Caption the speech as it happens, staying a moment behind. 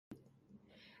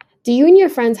Do you and your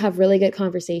friends have really good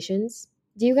conversations?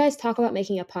 Do you guys talk about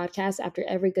making a podcast after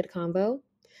every good convo?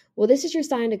 Well, this is your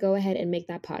sign to go ahead and make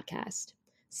that podcast.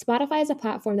 Spotify is a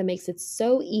platform that makes it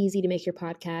so easy to make your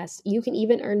podcast. You can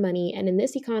even earn money, and in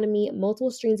this economy, multiple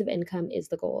streams of income is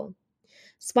the goal.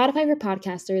 Spotify for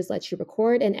Podcasters lets you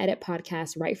record and edit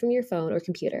podcasts right from your phone or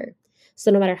computer.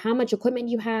 So no matter how much equipment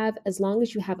you have, as long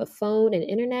as you have a phone and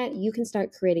internet, you can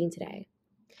start creating today.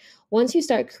 Once you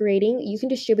start creating, you can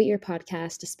distribute your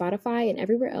podcast to Spotify and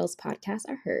everywhere else podcasts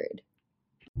are heard.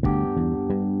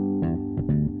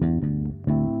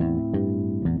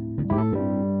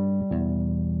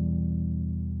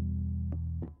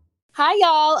 Hi,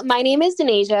 y'all. My name is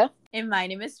Denasia. And my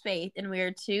name is Faith, and we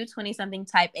are two 20-something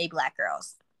type A Black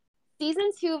girls.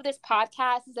 Season 2 of this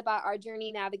podcast is about our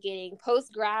journey navigating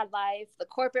post-grad life, the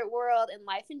corporate world, and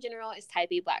life in general as type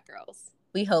A Black girls.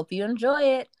 We hope you enjoy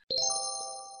it.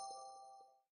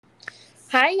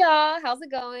 Hi, y'all. How's it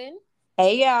going?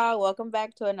 Hey, y'all. Welcome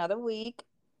back to another week.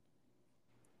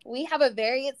 We have a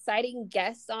very exciting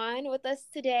guest on with us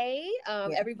today.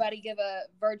 Everybody give a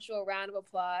virtual round of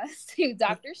applause to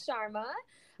Dr. Sharma.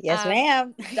 Yes,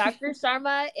 ma'am. Dr.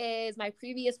 Sharma is my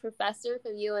previous professor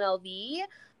from UNLV.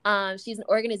 She's an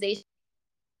organization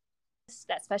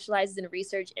that specializes in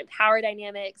research in power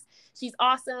dynamics. She's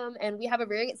awesome, and we have a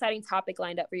very exciting topic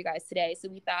lined up for you guys today. So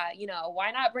we thought,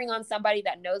 why not bring on somebody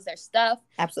that knows their stuff?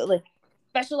 Absolutely.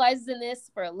 Specializes in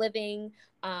this for a living,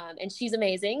 and she's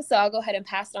amazing. So I'll go ahead and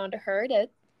pass it on to her to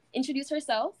introduce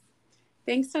herself.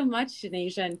 Thanks so much,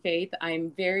 Denasia and Faith.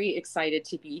 I'm very excited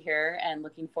to be here and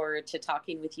looking forward to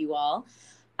talking with you all.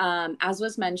 As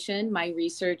was mentioned, my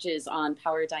research is on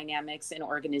power dynamics in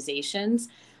organizations.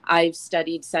 I've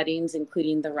studied settings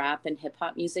including the rap and hip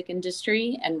hop music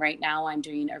industry, and right now I'm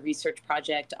doing a research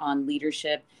project on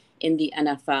leadership in the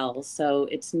NFL. So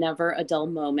it's never a dull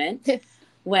moment.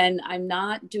 When I'm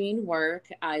not doing work,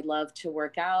 I love to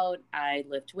work out. I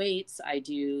lift weights. I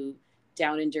do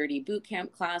down and dirty boot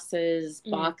camp classes,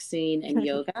 boxing, and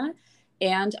yoga.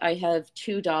 And I have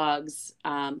 2 dogs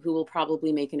who will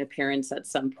probably make an appearance at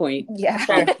some point on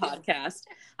the podcast.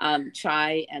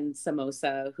 Chai and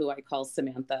Samosa, who I call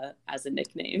Samantha as a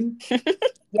nickname.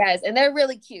 Yes, and they're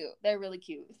really cute.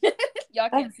 Y'all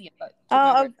can't see it, but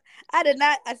I did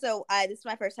not. So this is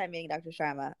my first time meeting Dr.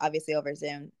 Sharma, obviously over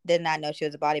Zoom. Did not know she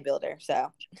was a bodybuilder.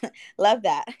 So love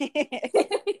that.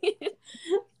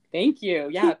 Thank you.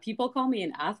 Yeah, people call me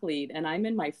an athlete, and I'm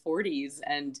in my 40s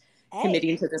and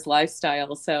committing to this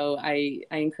lifestyle. So I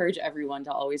encourage everyone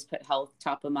to always put health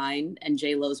top of mind, and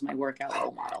J-Lo's my workout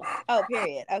role model. Oh,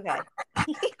 period. Okay.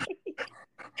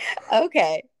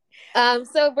 Okay.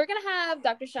 So we're going to have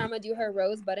Dr. Sharma do her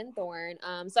rose, bud, and thorn.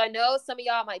 So I know some of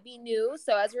y'all might be new.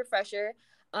 So as a refresher,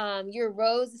 your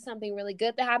rose is something really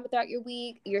good that happened throughout your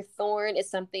week. Your thorn is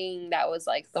something that was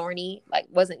like thorny, like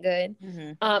wasn't good.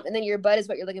 Mm-hmm. And then your bud is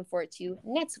what you're looking forward to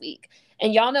next week.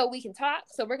 And y'all know we can talk.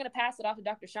 So we're going to pass it off to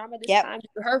Dr. Sharma this time.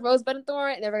 Her rose, bud, and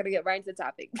thorn. And then we're going to get right into the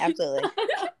topic. Absolutely.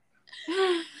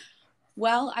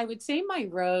 Well, I would say my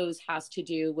rose has to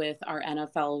do with our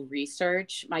NFL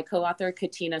research. My co-author,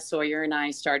 Katina Sawyer, and I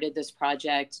started this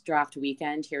project draft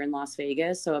weekend here in Las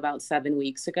Vegas, so about 7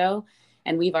 weeks ago.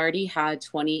 And we've already had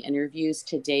 20 interviews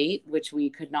to date, which we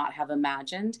could not have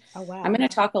imagined. Oh, wow. I'm going to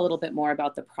talk a little bit more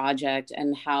about the project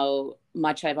and how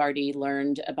much I've already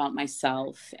learned about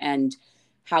myself and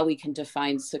how we can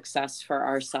define success for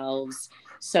ourselves.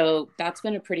 So that's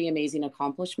been a pretty amazing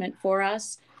accomplishment for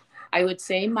us. I would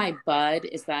say my bud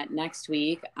is that next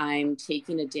week I'm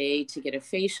taking a day to get a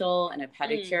facial and a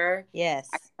pedicure. Yes.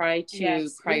 I try to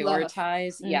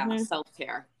prioritize,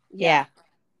 self-care. Yeah.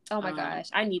 Oh my gosh,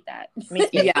 I need that.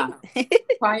 Yeah.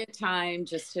 Quiet time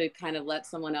just to kind of let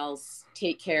someone else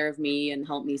take care of me and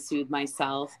help me soothe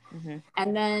myself. Mm-hmm.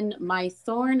 And then my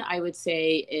thorn, I would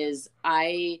say, is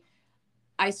I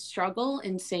struggle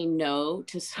in saying no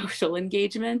to social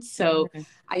engagements. So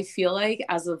I feel like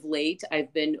as of late,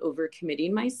 I've been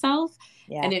overcommitting myself.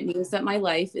 Yeah. And it means that my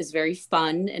life is very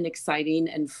fun and exciting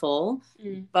and full.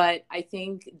 But I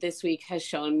think this week has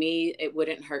shown me it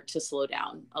wouldn't hurt to slow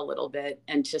down a little bit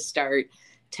and to start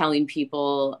telling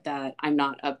people that I'm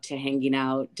not up to hanging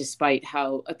out, despite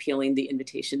how appealing the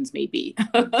invitations may be.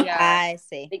 Yeah, I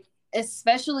see.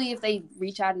 Especially if they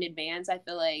reach out in advance. I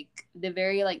feel like the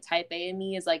very type A in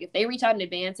me is like, if they reach out in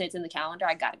advance and it's in the calendar,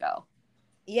 I gotta go.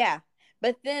 Yeah.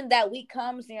 But then that week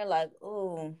comes and you're like,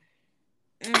 ooh,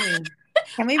 can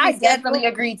we reschedule? I definitely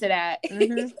agree to that.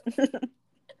 Because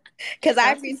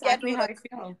I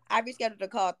rescheduled a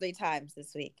call 3 times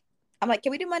this week. I'm like,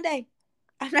 can we do Monday?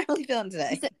 I'm not really feeling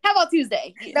today. How about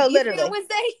Tuesday? No, literally. On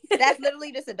Wednesday? That's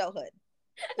literally just adulthood,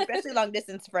 especially long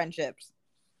distance friendships.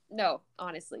 No,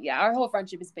 honestly, yeah, our whole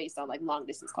friendship is based on like long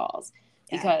distance calls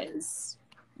because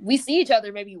we see each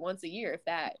other maybe once a year, if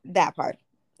that. That part.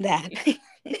 That.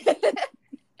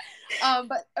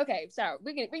 But okay, sorry,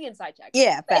 we can sidetrack.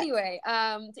 Yeah. But anyway,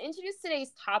 to introduce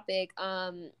today's topic,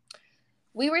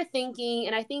 we were thinking,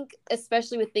 and I think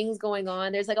especially with things going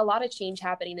on, there's like a lot of change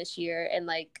happening this year. And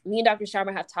like me and Dr.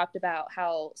 Sharma have talked about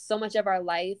how so much of our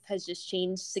life has just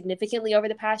changed significantly over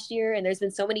the past year. And there's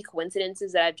been so many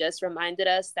coincidences that have just reminded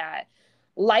us that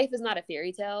life is not a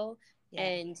fairy tale. Yeah.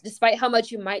 And despite how much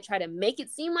you might try to make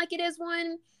it seem like it is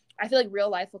one, I feel like real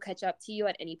life will catch up to you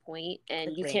at any point,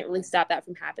 and you can't really stop that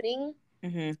from happening.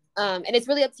 Mm-hmm. And it's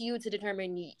really up to you to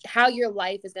determine how your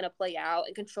life is going to play out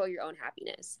and control your own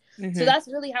happiness. Mm-hmm. So that's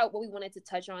really what we wanted to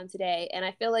touch on today. And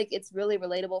I feel like it's really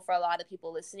relatable for a lot of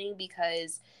people listening,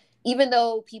 because even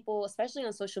though people, especially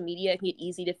on social media, it can get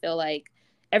easy to feel like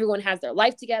everyone has their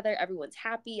life together, everyone's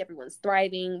happy, everyone's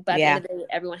thriving, but at the end of the day,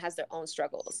 everyone has their own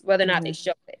struggles, whether or not they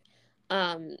show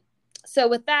it. So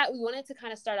with that, we wanted to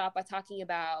kind of start off by talking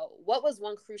about what was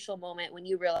one crucial moment when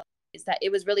you realized that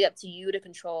it was really up to you to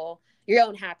control your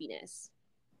own happiness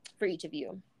for each of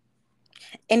you.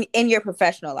 In your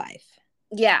professional life.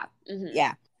 Yeah. Mm-hmm.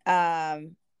 Yeah.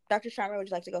 Dr. Sharma, would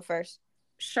you like to go first?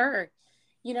 Sure.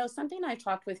 You know, something I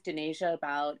talked with Denasia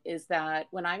about is that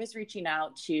when I was reaching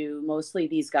out to mostly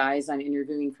these guys I'm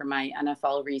interviewing for my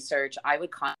NFL research, I would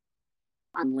contact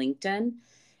on LinkedIn.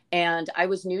 And I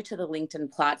was new to the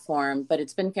LinkedIn platform, but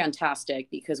it's been fantastic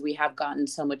because we have gotten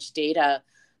so much data.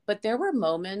 But there were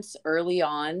moments early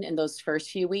on in those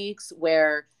first few weeks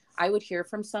where I would hear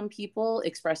from some people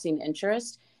expressing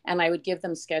interest, and I would give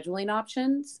them scheduling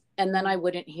options, and then I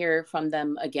wouldn't hear from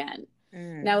them again.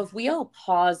 Now, if we all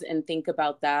pause and think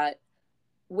about that,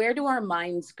 where do our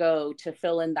minds go to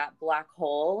fill in that black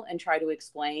hole and try to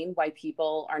explain why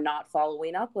people are not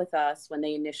following up with us when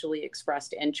they initially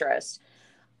expressed interest?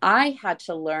 I had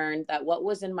to learn that what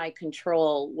was in my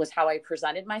control was how I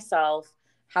presented myself,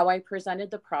 how I presented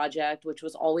the project, which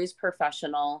was always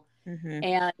professional. Mm-hmm.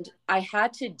 And I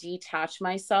had to detach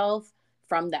myself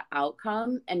from the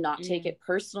outcome and not take it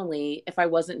personally if I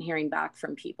wasn't hearing back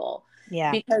from people.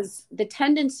 Yeah. Because the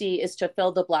tendency is to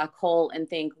fill the black hole and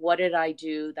think, what did I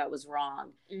do that was wrong?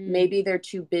 Maybe they're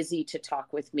too busy to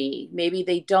talk with me. Maybe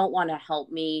they don't want to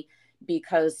help me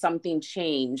because something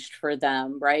changed for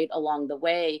them, right, along the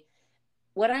way.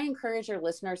 What I encourage your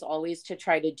listeners always to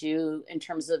try to do in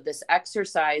terms of this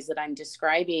exercise that I'm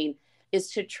describing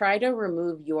is to try to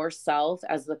remove yourself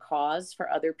as the cause for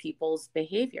other people's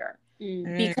behavior.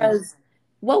 Because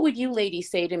what would you ladies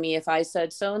say to me if I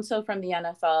said so-and-so from the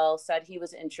NFL said he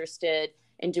was interested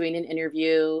in doing an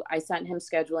interview, I sent him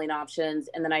scheduling options,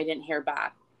 and then I didn't hear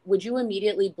back? Would you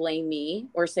immediately blame me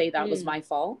or say that was my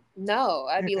fault? No,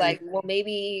 I'd be like, well,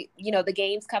 maybe, the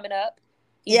game's coming up.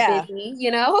 He's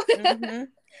busy,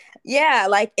 Yeah,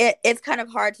 like it's kind of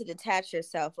hard to detach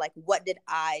yourself. Like, what did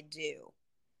I do?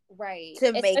 Right.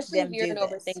 To make Especially them if you're do an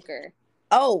this? Overthinker.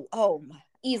 Oh.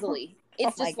 Easily.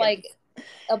 It's just like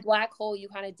a black hole you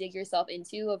kind of dig yourself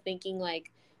into of thinking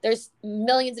like there's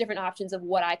millions of different options of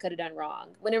what I could have done wrong.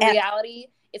 When in reality,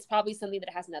 it's probably something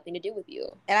that has nothing to do with you.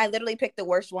 And I literally picked the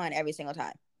worst one every single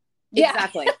time. Yeah,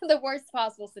 exactly. The worst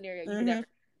possible scenario you could ever.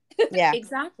 Yeah,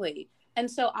 exactly.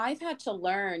 And so I've had to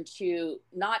learn to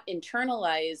not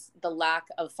internalize the lack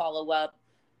of follow-up,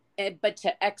 but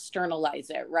to externalize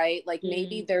it, right? Like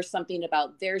maybe there's something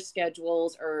about their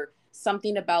schedules or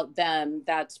something about them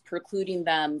that's precluding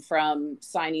them from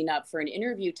signing up for an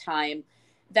interview time.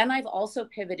 Then I've also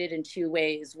pivoted in two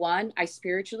ways. One, I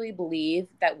spiritually believe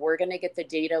that we're going to get the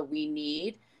data we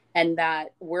need, and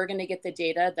that we're going to get the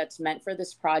data that's meant for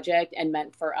this project and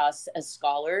meant for us as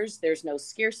scholars. There's no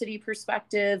scarcity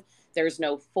perspective. There's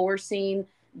no forcing.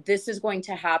 This is going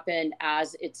to happen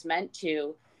as it's meant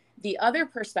to. The other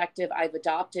perspective I've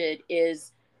adopted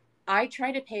is I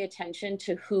try to pay attention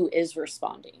to who is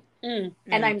responding. And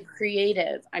I'm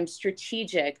creative, I'm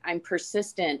strategic, I'm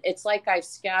persistent. It's like I've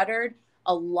scattered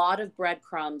a lot of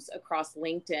breadcrumbs across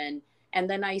LinkedIn, and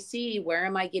then I see, where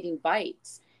am I getting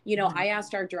bites? I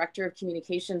asked our director of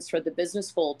communications for the business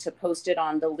school to post it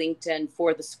on the LinkedIn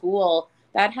for the school.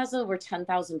 That has over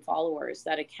 10,000 followers,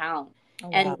 that account. Oh,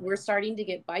 wow. And we're starting to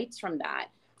get bites from that.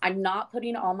 I'm not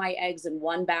putting all my eggs in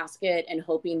one basket and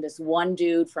hoping this one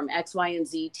dude from X, Y, and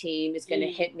Z team is going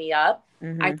to hit me up.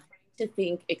 I'm trying to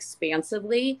think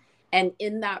expansively. And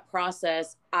in that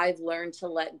process, I've learned to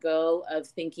let go of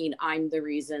thinking I'm the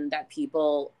reason that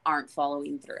people aren't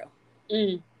following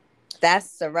through.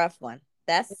 That's a rough one.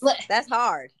 That's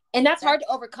hard. And that's hard to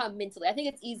overcome mentally. I think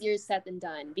it's easier said than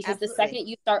done, because the second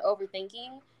you start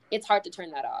overthinking, it's hard to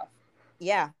turn that off.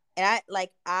 Yeah. And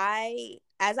I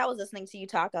as I was listening to you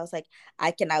talk, I was like,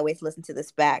 I cannot wait to listen to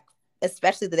this back,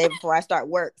 especially the day before I start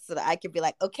work, so that I could be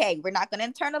like, okay, we're not going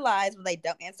to internalize when they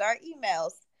don't answer our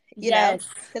emails, Yes.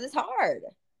 because it's hard.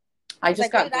 I It's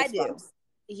just like, what got did I do? goosebumps.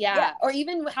 Yeah. Or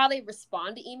even how they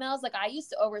respond to emails. Like I used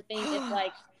to overthink if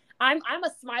like I'm a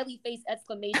smiley face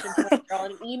exclamation point girl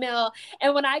in an email.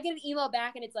 And when I get an email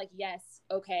back and it's like, yes,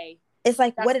 okay. It's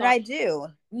like, That's what did fine. I do?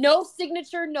 No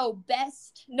signature, no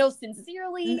best, no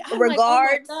sincerely. I'm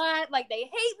Regards. like, oh my God, like they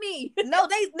hate me. No,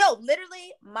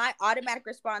 literally my automatic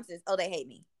response is, oh, they hate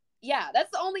me. Yeah, that's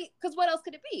the only, because what else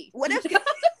could it be? What if?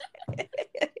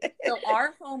 So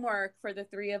our homework for the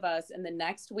three of us in the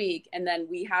next week, and then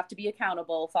we have to be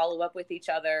accountable, follow up with each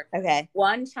other. Okay.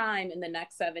 One time in the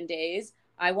next 7 days,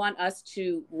 I want us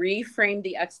to reframe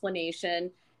the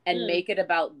explanation and make it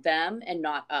about them and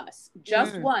not us.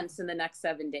 Just once in the next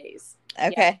 7 days.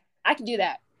 Okay. Yeah, I can do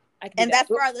that. And that's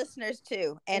for our listeners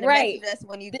too. And right. message us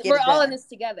when you get We're it all done. in this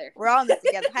together. We're all in this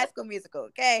together. High School Musical,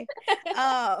 okay?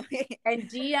 And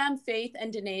DM Faith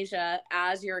and Denasia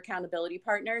as your accountability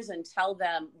partners and tell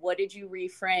them, what did you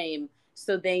reframe,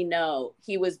 so they know.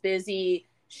 He was busy.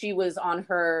 She was on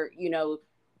her,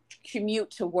 commute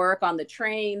to work on the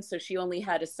train, so she only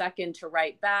had a second to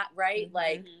write back, right? Mm-hmm.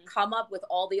 Like, come up with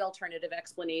all the alternative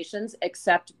explanations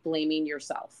except blaming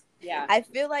yourself. Yeah. I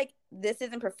feel like this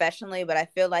isn't professionally, but I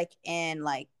feel like in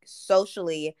like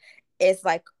socially, it's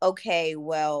like, okay,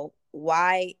 well,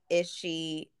 why is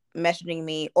she messaging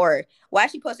me, or why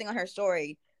is she posting on her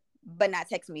story but not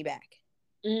texting me back?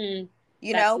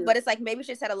 Mm-hmm. But it's like, maybe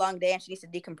she's had a long day and she needs to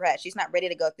decompress. She's not ready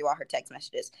to go through all her text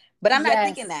messages. But I'm not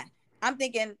thinking that. I'm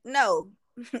thinking, no,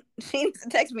 she needs to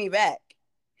text me back.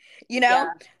 Yeah.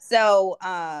 So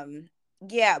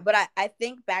but I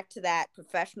think back to that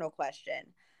professional question.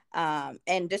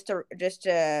 And just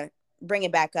to bring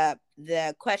it back up,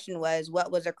 the question was,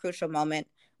 what was a crucial moment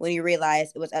when you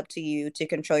realized it was up to you to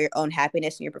control your own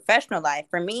happiness in your professional life?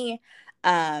 For me,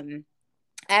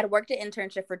 I had worked an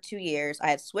internship for 2 years.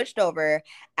 I had switched over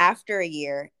after a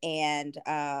year and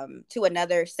to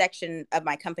another section of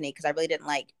my company because I really didn't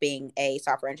like being a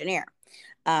software engineer.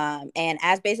 And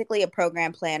as basically a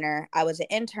program planner, I was an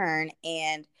intern,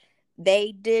 and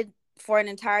they did, for an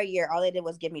entire year, all they did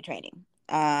was give me training.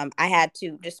 I had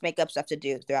to just make up stuff to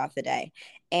do throughout the day.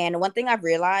 And one thing I've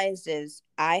realized is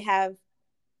I have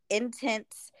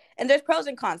intense, and there's pros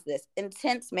and cons to this,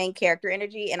 intense main character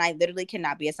energy, and I literally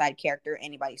cannot be a side character in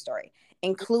anybody's story,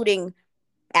 including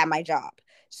at my job.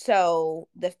 So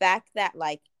the fact that,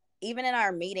 like, even in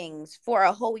our meetings for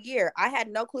a whole year, I had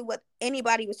no clue what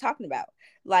anybody was talking about.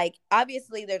 Like,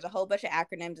 obviously there's a whole bunch of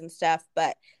acronyms and stuff,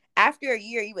 but after a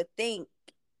year you would think,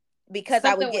 because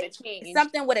something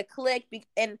something would have clicked,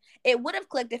 and it would have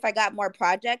clicked if I got more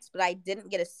projects, but I didn't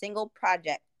get a single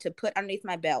project to put underneath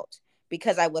my belt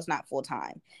because I was not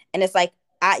full-time. And it's like,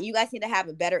 you guys need to have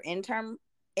a better intern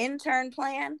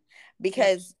plan,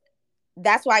 because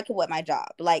that's why I quit my job.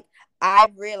 Like,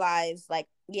 I've realized, like,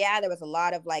 yeah, there was a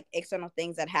lot of like external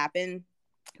things that happened,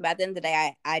 but at the end of the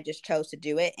day, I just chose to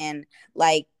do it. And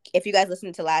like, if you guys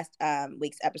listened to last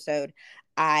week's episode,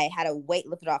 I had a weight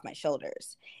lifted off my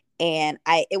shoulders, and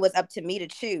it was up to me to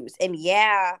choose. And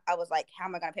yeah, I was like, how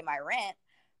am I going to pay my rent?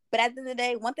 But at the end of the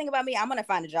day, one thing about me, I'm going to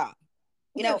find a job.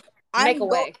 Make a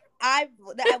way. At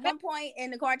one point in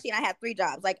the quarantine, I had 3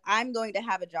 jobs. Like, I'm going to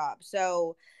have a job.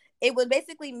 So it was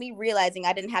basically me realizing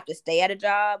I didn't have to stay at a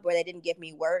job where they didn't give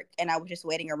me work, and I was just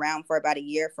waiting around for about a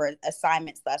year for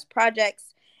assignments /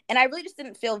 projects. And I really just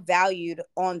didn't feel valued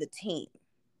on the team,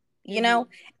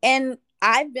 And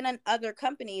I've been in other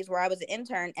companies where I was an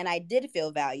intern and I did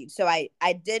feel valued. So I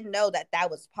did know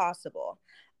that was possible.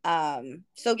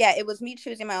 So yeah, it was me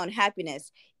choosing my own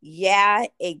happiness. Yeah,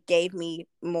 it gave me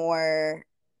more,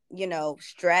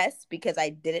 stress because I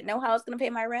didn't know how I was going to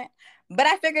pay my rent, but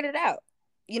I figured it out,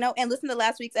 and listen to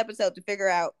last week's episode to figure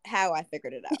out how I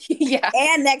figured it out. Yeah.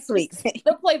 And next week's.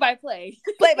 The play-by-play.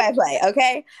 Play-by-play,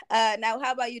 okay? Now,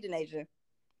 how about you, Denasia?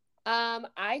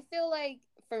 I feel like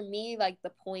for me, like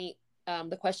the point,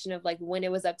 the question of like when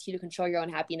it was up to you to control your own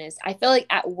happiness, I feel like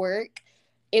at work,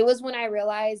 it was when I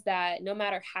realized that no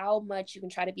matter how much you can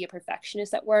try to be a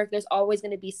perfectionist at work, there's always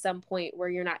going to be some point where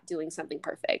you're not doing something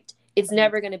perfect. It's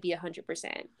never going to be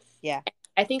 100%. Yeah.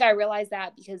 I think I realized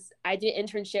that because I did an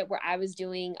internship where I was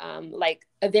doing like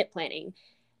event planning,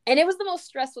 and it was the most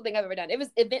stressful thing I've ever done. It was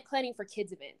event planning for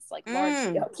kids events, like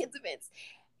large kids events.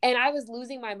 And I was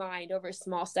losing my mind over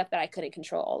small stuff that I couldn't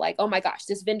control. Like, oh my gosh,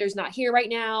 this vendor's not here right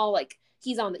now. Like,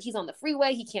 he's on the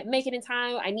freeway. He can't make it in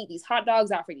time. I need these hot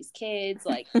dogs out for these kids.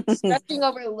 Like, stressing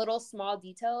over little small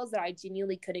details that I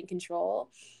genuinely couldn't control,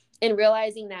 and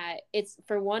realizing that it's,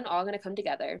 for one, all going to come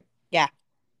together. Yeah.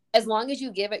 as long as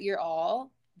you give it your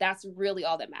all, that's really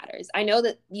all that matters. I know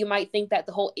that you might think that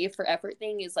the whole A for effort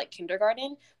thing is like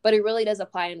kindergarten, but it really does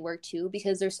apply in work too,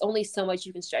 because there's only so much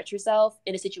you can stretch yourself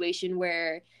in a situation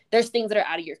where there's things that are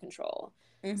out of your control.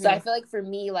 So I feel like for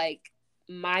me, like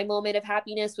my moment of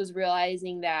happiness was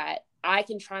realizing that I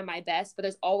can try my best, but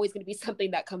there's always going to be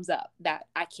something that comes up that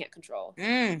I can't control.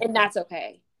 And that's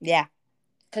okay. Yeah.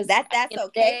 Because that's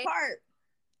okay part.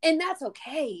 And that's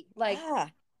okay. Like,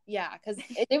 yeah, because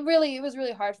it was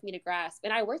really hard for me to grasp.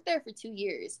 And I worked there for 2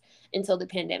 years until the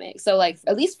pandemic. So like,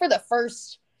 at least for the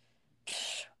first,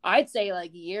 I'd say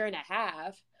like year and a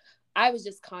half, I was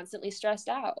just constantly stressed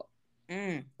out.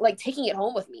 Like taking it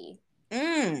home with me.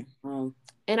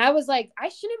 And I was like, I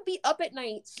shouldn't be up at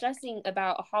night stressing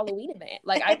about a Halloween event.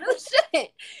 Like, I really shouldn't.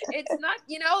 It's not,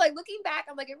 you know, like looking back,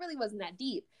 I'm like, it really wasn't that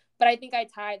deep. But I think I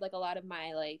tied like a lot of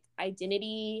my like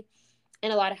identity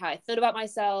and a lot of how I felt about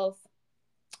myself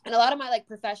and a lot of my like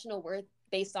professional worth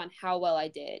based on how well I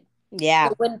did. Yeah.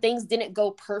 So when things didn't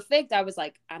go perfect, I was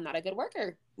like, I'm not a good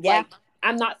worker. Yeah. Like,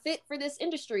 I'm not fit for this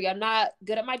industry. I'm not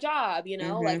good at my job, you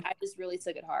know? Like, I just really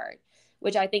took it hard,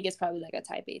 which I think is probably like a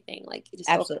type A thing. Like, just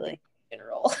absolutely in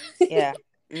general. Yeah.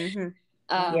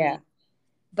 Yeah.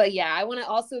 But yeah, I want to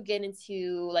also get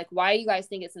into like why you guys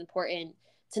think it's important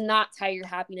to not tie your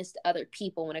happiness to other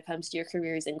people when it comes to your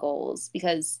careers and goals,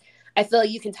 because I feel like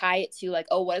you can tie it to like,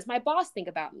 oh, what does my boss think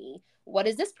about me? What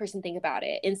does this person think about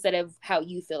it? Instead of how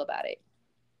you feel about it.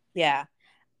 Yeah.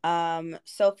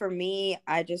 So for me,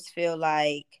 I just feel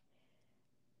like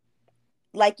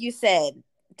you said,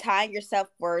 tying your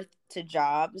self-worth to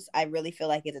jobs, I really feel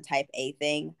like it's a type A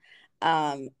thing.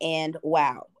 And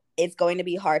wow, it's going to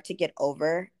be hard to get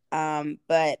over.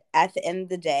 But at the end of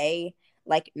the day,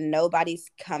 like nobody's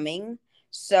coming.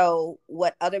 So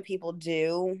what other people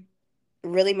do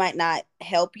really might not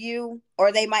help you,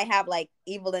 or they might have like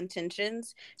evil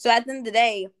intentions. So at the end of the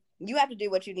day, you have to do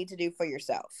what you need to do for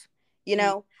yourself, you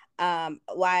know?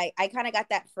 Why I kind of got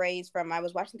that phrase from, I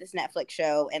was watching this Netflix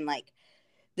show, and like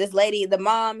this lady, the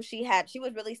mom, she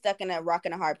was really stuck in a rock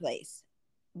and a hard place.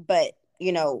 But,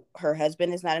 you know, her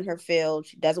husband is not in her field.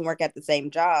 She doesn't work at the same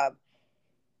job.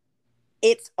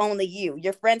 It's only you.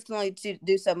 Your friends can only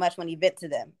do so much when you vent to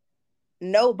them.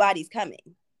 Nobody's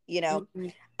coming, you know?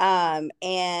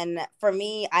 And for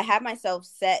me, I have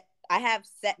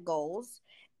set goals.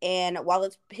 And while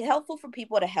it's helpful for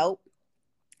people to help,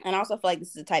 and I also feel like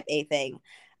this is a type A thing,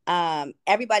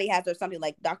 everybody has their something,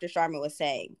 like Dr. Sharma was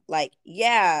saying, like,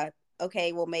 yeah,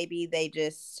 okay, well, maybe they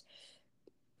just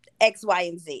X, Y,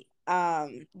 and Z.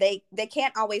 They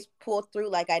can't always pull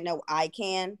through like I know I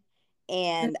can.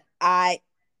 And at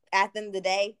the end of the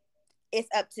day, it's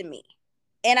up to me.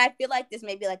 And I feel like this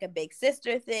may be like a big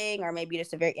sister thing, or maybe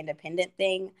just a very independent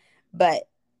thing, but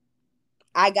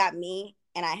I got me,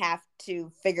 and I have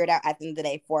to figure it out at the end of the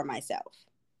day for myself.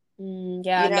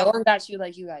 Yeah, you know? No one got you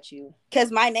like you got you.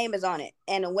 Because my name is on it.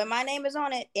 And when my name is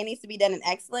on it, it needs to be done in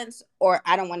excellence, or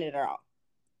I don't want it at all.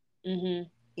 You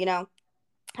know?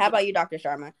 How about you, Dr.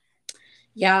 Sharma?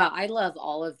 Yeah, I love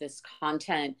all of this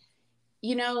content.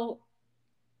 You know,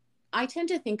 I tend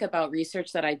to think about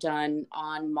research that I've done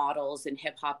on models in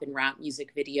hip hop and rap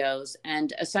music videos.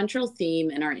 And a central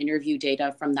theme in our interview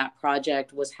data from that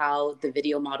project was how the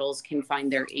video models can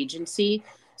find their agency.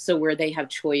 So where they have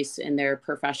choice in their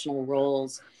professional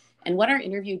roles. And what our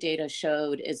interview data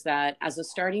showed is that as a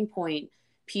starting point,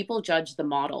 people judge the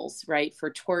models, right?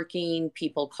 For twerking,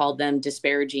 people call them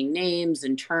disparaging names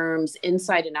and terms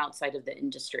inside and outside of the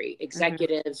industry,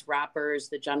 executives, rappers,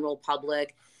 the general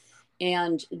public.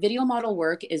 And video model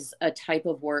work is a type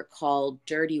of work called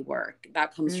dirty work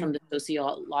that comes from the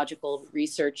sociological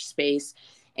research space.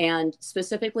 And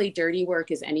specifically, dirty work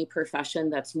is any profession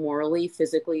that's morally,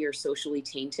 physically, or socially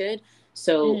tainted.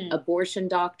 So abortion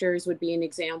doctors would be an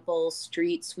example,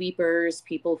 street sweepers,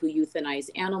 people who euthanize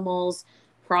animals,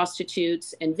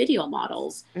 prostitutes, and video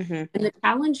models. And the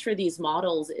challenge for these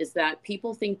models is that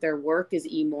people think their work is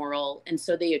immoral. And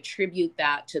so they attribute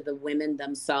that to the women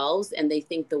themselves. And they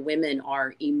think the women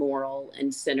are immoral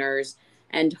and sinners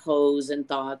and hoes and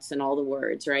thoughts and all the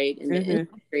words, right, in the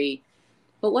industry.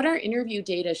 But what our interview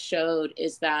data showed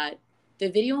is that the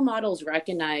video models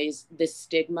recognize the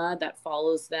stigma that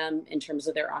follows them in terms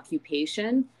of their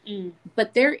occupation,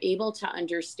 but they're able to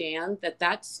understand that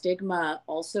that stigma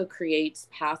also creates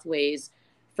pathways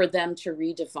for them to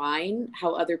redefine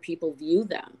how other people view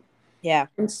them. Yeah.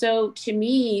 And so to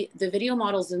me, the video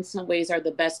models in some ways are the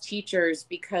best teachers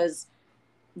because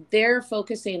they're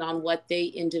focusing on what they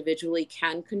individually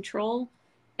can control,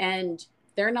 and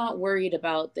they're not worried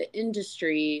about the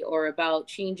industry or about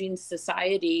changing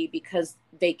society because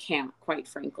they can't, quite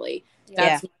frankly.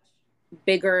 That's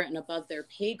bigger and above their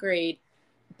pay grade,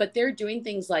 but they're doing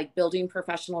things like building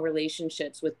professional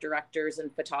relationships with directors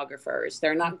and photographers.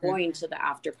 They're not going to the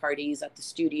after parties at the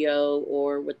studio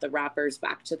or with the rappers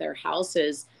back to their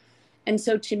houses. And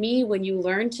so to me, when you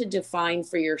learn to define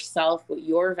for yourself what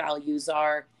your values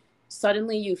are,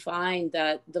 suddenly you find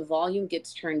that the volume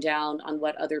gets turned down on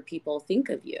what other people think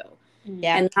of you.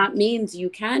 Yeah. And that means you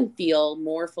can feel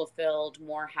more fulfilled,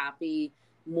 more happy,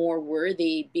 more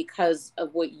worthy because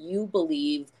of what you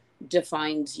believe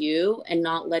defines you, and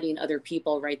not letting other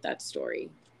people write that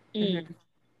story. Yeah.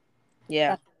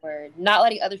 That's the word. Not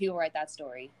letting other people write that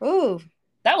story. Ooh.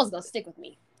 That one's going to stick with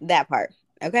me. That part.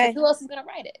 Okay. Who else is going to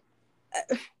write it?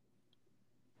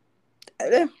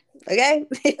 Okay.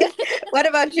 What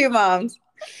about you, moms?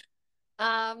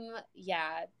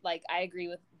 Yeah, like I agree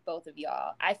with both of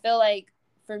y'all. I feel like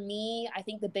for me, I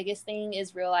think the biggest thing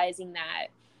is realizing that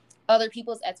other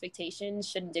people's expectations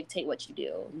shouldn't dictate what you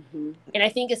do. And I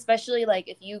think especially like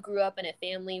if you grew up in a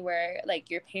family where like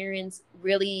your parents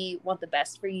really want the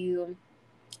best for you,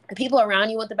 the people around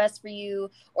you want the best for you,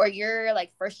 or you're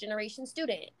like first generation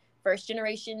student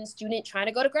trying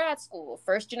to go to grad school,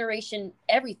 first generation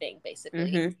everything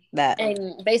basically. That.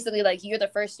 And basically like you're the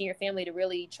first in your family to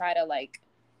really try to like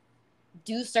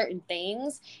do certain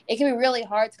things. It can be really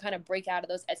hard to kind of break out of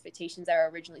those expectations that were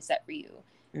originally set for you.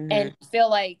 And feel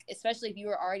like, especially if you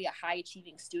were already a high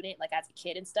achieving student, like as a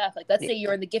kid and stuff, like let's say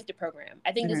you're in the gifted program.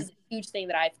 I think this is a huge thing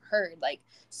that I've heard, like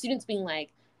students being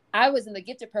like, I was in the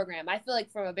gifted program. I feel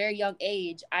like from a very young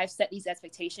age, I've set these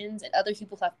expectations and other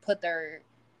people have put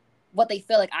what they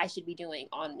feel like I should be doing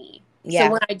on me. Yeah.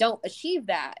 So when I don't achieve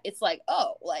that, it's like,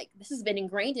 oh, like this has been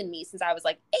ingrained in me since I was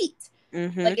like 8.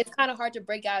 Like it's kind of hard to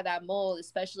break out of that mold,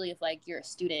 especially if like you're a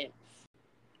student.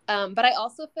 But I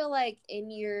also feel like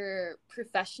in your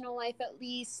professional life, at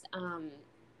least,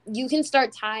 you can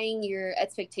start tying your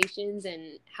expectations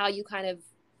and how you kind of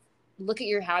look at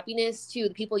your happiness to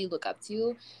the people you look up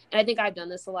to. And I think I've done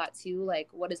this a lot too. Like,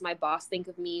 what does my boss think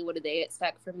of me? What do they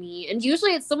expect from me? And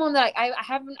usually it's someone that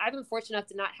I've been fortunate enough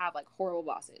to not have like horrible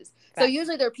bosses. So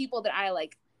usually there are people that I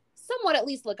like somewhat at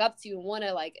least look up to and want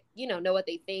to like, know what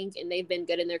they think, and they've been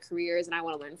good in their careers and I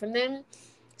want to learn from them.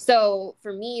 So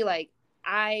for me, like,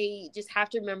 I just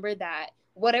have to remember that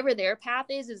whatever their path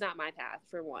is not my path,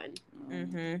 for one.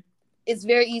 It's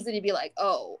very easy to be like,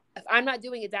 oh, if I'm not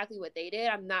doing exactly what they did,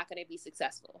 I'm not going to be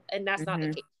successful. And that's not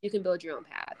the case. You can build your own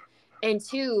path. And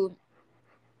 2,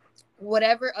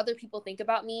 whatever other people think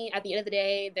about me, at the end of the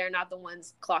day, they're not the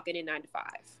ones clocking in 9 to 5.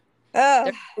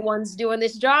 They're the ones doing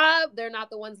this job. They're not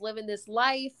the ones living this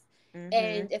life.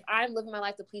 And if I'm living my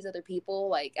life to please other people,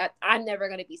 like I'm never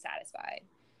going to be satisfied.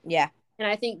 Yeah. And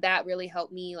I think that really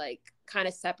helped me like kind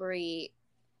of separate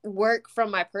work from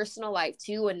my personal life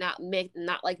too, and not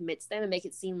like mix them and make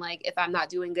it seem like if I'm not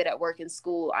doing good at work and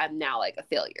school, I'm now like a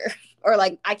failure or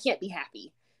like I can't be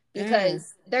happy,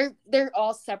 because they're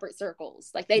all separate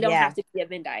circles. Like they don't have to be a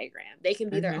Venn diagram. They can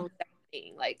be their own separate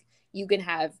thing. Like you can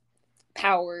have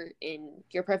power in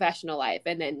your professional life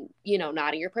and then,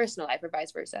 not in your personal life, or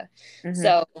vice versa.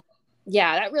 So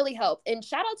yeah, that really helped. And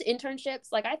shout out to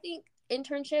internships. Like I think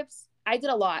internships, I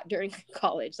did a lot during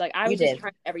college. Like I was just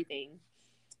trying everything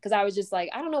because I was just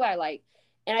like, I don't know what I like.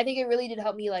 And I think it really did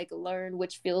help me like learn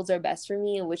which fields are best for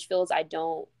me and which fields I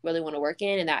don't really want to work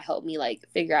in. And that helped me like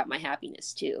figure out my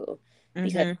happiness too.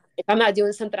 Because if I'm not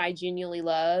doing something I genuinely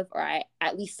love or I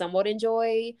at least somewhat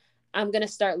enjoy, I'm going to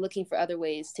start looking for other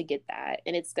ways to get that.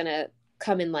 And it's going to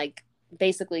come in like,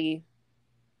 basically,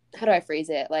 how do I phrase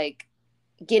it? Like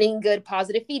getting good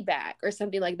positive feedback or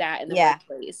something like that in the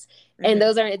workplace. And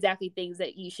those aren't exactly things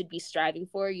that you should be striving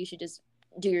for. You should just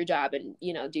do your job and,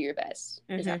 do your best.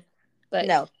 But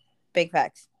no, big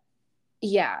facts.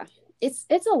 Yeah, it's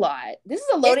a lot. This is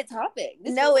a loaded topic.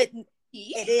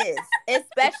 It is,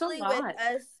 especially with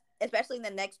us, especially in the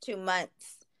next 2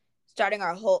 months, starting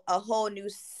a whole new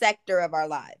sector of our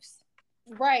lives.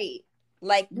 Right.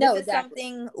 Like this is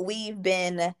something we've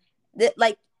been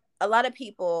like a lot of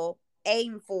people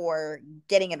aim for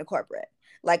getting into corporate.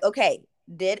 Like, okay,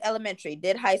 did elementary,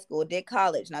 did high school, did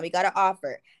college. Now we got an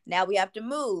offer. Now we have to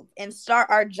move and start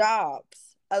our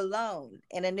jobs alone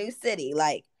in a new city,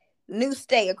 like new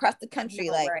state across the country.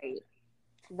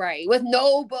 Right. With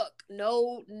no book,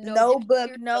 no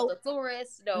book, no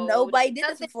thesaurus, nobody did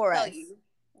this before us.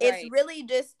 It's really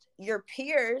just your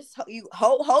peers. You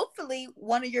hopefully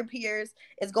one of your peers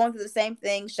is going through the same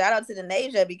thing. Shout out to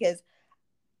Denasia, because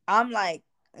I'm like,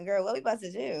 girl, what we about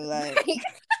to do? Like,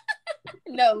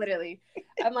 No, literally.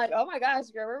 I'm like, oh my gosh,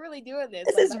 girl, we're really doing this.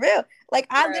 This like, is real. Like,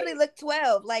 I right. literally look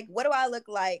 12. Like, what do I look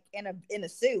like in a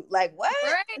suit? Like, what?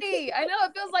 Right. I know,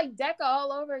 it feels like DECA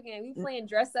all over again. We playing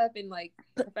dress up in like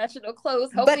professional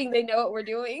clothes, hoping they know what we're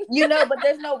doing. But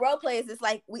there's no role plays. It's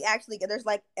like we actually there's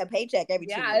like a paycheck every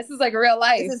 2 weeks. This is like real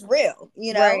life. This is real,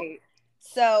 Right.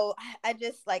 So I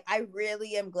just I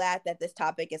really am glad that this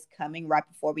topic is coming right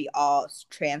before we all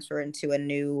transfer into a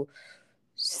new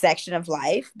section of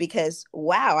life, because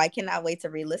wow, I cannot wait to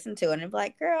re-listen to it and be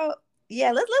like, girl,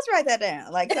 yeah, let's write that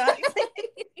down. Like,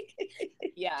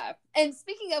 yeah. And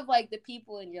speaking of like the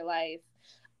people in your life,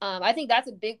 I think that's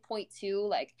a big point too.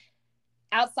 Like,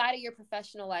 outside of your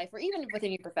professional life, or even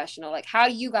within your professional, like, how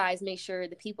do you guys make sure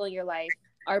the people in your life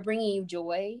are bringing you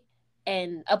joy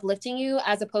and uplifting you,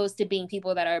 as opposed to being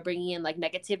people that are bringing in like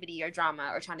negativity or drama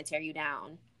or trying to tear you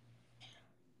down?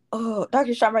 Oh,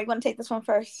 Dr. Sharma, you want to take this one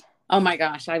first? Oh my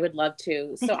gosh, I would love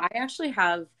to. So I actually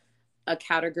have a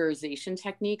categorization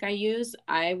technique I use.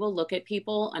 I will look at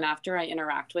people, and after I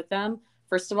interact with them,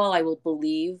 first of all, I will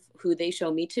believe who they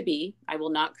show me to be. I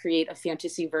will not create a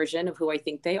fantasy version of who I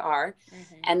think they are.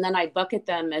 Mm-hmm. And then I bucket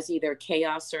them as either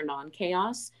chaos or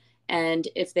non-chaos. And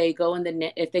if they go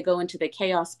into the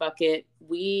chaos bucket,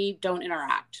 we don't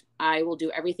interact. I will do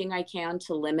everything I can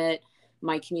to limit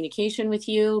my communication with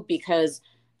you, because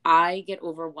I get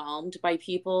overwhelmed by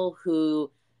people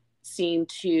who seem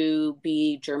to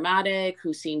be dramatic,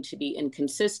 who seem to be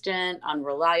inconsistent,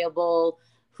 unreliable,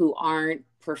 who aren't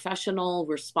professional,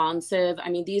 responsive. I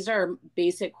mean, these are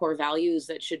basic core values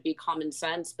that should be common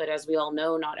sense, but as we all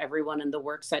know, not everyone in the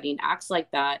work setting acts like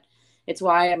that. It's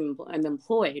why I'm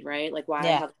employed, right? Like why I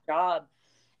have a job.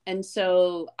 And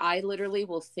so I literally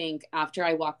will think, after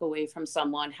I walk away from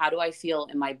someone, how do I feel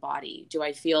in my body? Do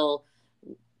I feel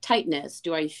tightness?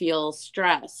 Do I feel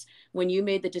stress? When you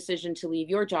made the decision to leave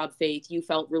your job, Faith, you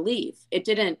felt relief. It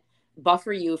didn't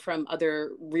buffer you from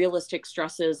other realistic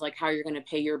stresses, like how you're going to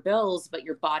pay your bills, but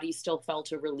your body still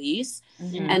felt a release.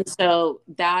 Mm-hmm. And so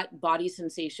that body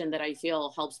sensation that I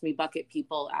feel helps me bucket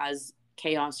people as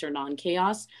chaos or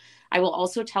non-chaos. I will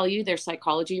also tell you there's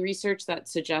psychology research that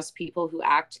suggests people who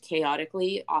act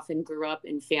chaotically often grew up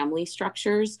in family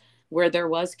structures where there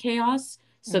was chaos.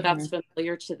 So that's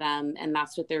familiar to them, and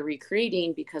that's what they're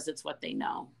recreating because it's what they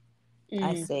know.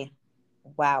 I see.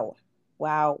 Wow.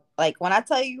 Like, when I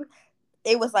tell you,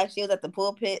 it was like she was at the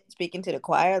pulpit speaking to the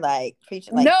choir, like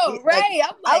preaching. Like, no, right?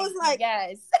 Like, I was like,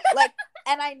 yes. Like,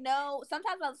 and I know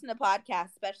sometimes I listen to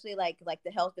podcasts, especially like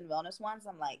the health and wellness ones.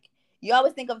 I'm like, you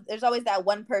always think of, there's always that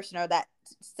one person or that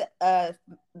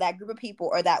group of people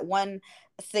or that one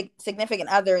significant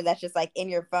other that's just like in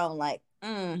your phone, like,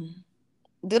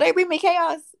 do they bring me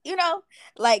chaos?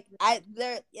 Like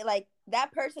like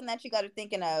that person that you got to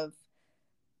thinking of,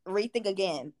 rethink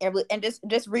again and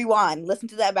just rewind, listen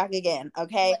to that back again.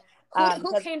 Okay.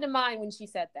 Who came to mind when she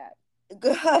said that?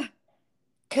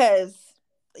 Because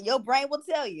your brain will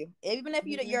tell you, even if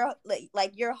you're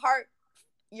like your heart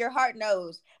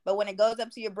knows, but when it goes up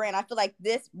to your brain, I feel like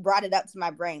this brought it up to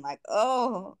my brain, like,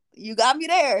 oh, you got me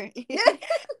there.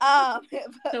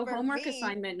 So homework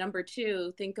assignment number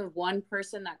 2, think of one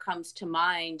person that comes to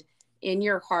mind in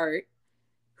your heart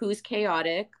who's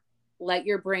chaotic. Let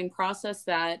your brain process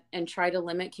that and try to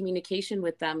limit communication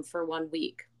with them for 1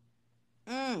 week.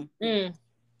 I think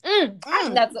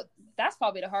that's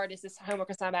probably the hardest homework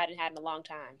assignment I hadn't had in a long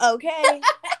time. Okay.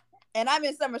 And I'm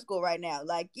in summer school right now.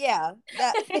 Like, yeah.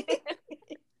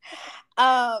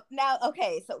 Now,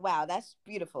 okay, so wow, that's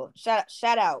beautiful. Shout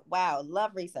out. Wow,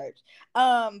 love research.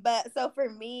 But so for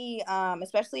me,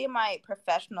 especially in my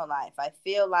professional life, I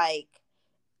feel like,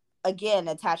 again,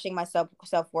 attaching my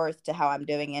self-worth to how I'm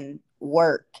doing in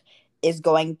work is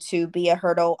going to be a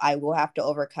hurdle I will have to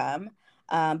overcome.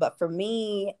 But for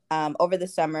me, over the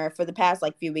summer, for the past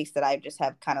like few weeks that I just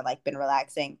have kind of like been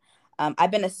relaxing,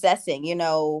 I've been assessing,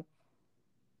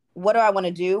 what do I want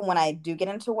to do when I do get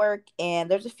into work? And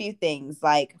there's a few things.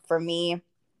 Like, for me,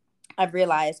 I've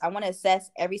realized I want to assess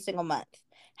every single month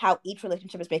how each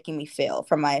relationship is making me feel,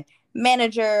 from my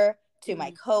manager to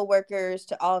my coworkers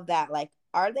to all of that. Like,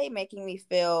 are they making me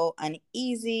feel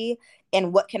uneasy?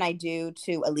 And what can I do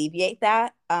to alleviate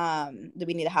that? Do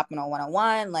we need to hop on a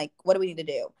one-on-one? Like, what do we need to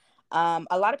do? A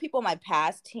lot of people in my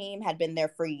past team had been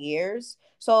there for years.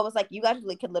 So it was like, you guys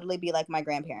could literally be like my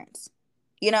grandparents,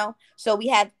 So we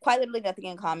had quite literally nothing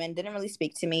in common, didn't really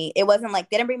speak to me. It wasn't like,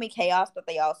 they didn't bring me chaos, but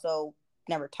they also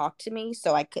never talked to me.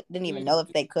 So I didn't even know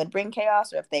if they could bring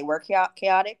chaos or if they were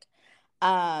chaotic.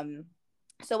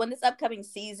 So in this upcoming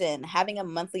season, having a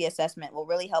monthly assessment will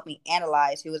really help me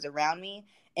analyze who is around me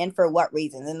and for what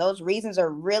reasons. And those reasons are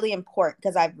really important,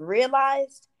 because I've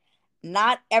realized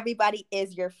not everybody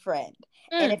is your friend.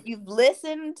 And if you've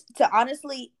listened to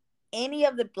honestly any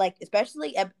of the, like,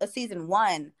 especially a season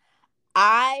 1,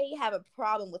 I have a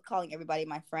problem with calling everybody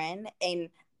my friend and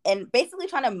basically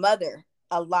trying to mother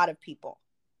a lot of people.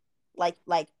 Like,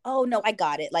 oh no, I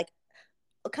got it. Like,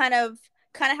 kind of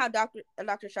how Dr.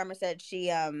 Sharma said she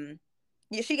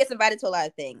gets invited to a lot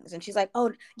of things and she's like,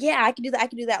 oh yeah, I can do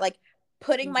that. Like,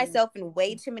 putting myself in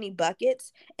way too many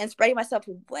buckets and spreading myself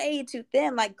way too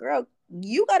thin. Like, girl,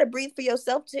 you got to breathe for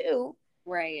yourself too.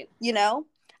 Right. You know?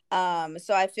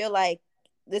 So I feel like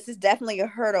this is definitely a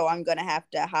hurdle I'm going to have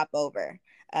to hop over.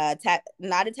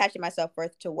 Not attaching myself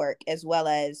worth to work, as well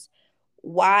as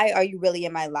why are you really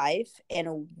in my life,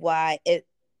 and why it,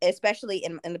 especially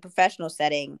in the professional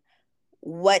setting,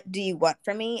 what do you want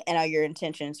from me, and are your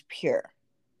intentions pure?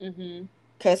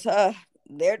 Because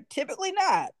they're typically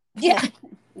not. Yeah.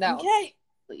 No. Okay.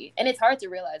 And it's hard to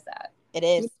realize that. It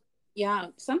is. Yeah.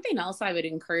 Something else I would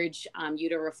encourage you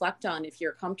to reflect on, if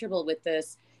you're comfortable with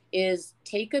this, is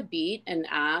take a beat and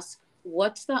ask,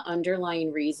 what's the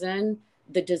underlying reason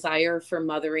the desire for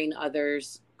mothering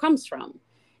others comes from?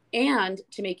 And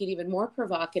to make it even more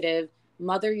provocative,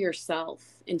 mother yourself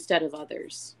instead of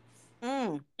others.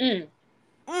 I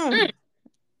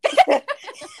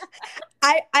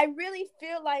really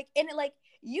feel like, and like,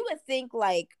 you would think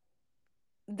like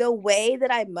the way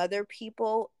that I mother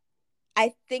people,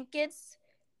 I think it's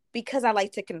because I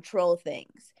like to control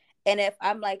things. And if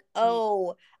I'm like,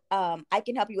 oh, I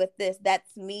can help you with this,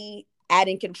 that's me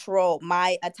adding control,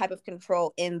 a type of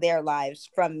control in their lives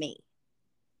from me.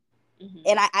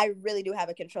 And I really do have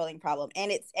a controlling problem,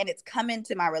 and it's come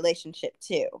into my relationship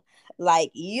too. Like,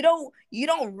 you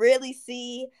don't really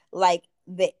see like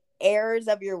the errors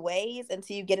of your ways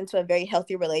until you get into a very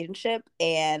healthy relationship.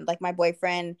 And like, my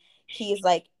boyfriend, he's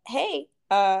like, hey,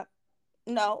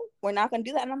 no, we're not gonna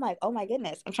do that. And I'm like, oh my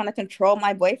goodness, I'm trying to control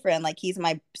my boyfriend like he's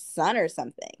my son or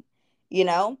something, you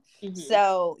know?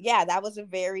 So yeah, that was a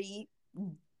very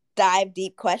dive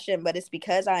deep question, but it's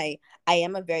because I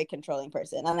am a very controlling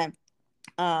person. And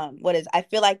I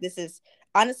feel like this is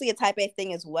honestly a type A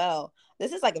thing as well.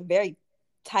 This is like a very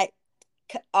type,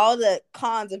 all the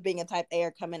cons of being a type A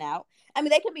are coming out. I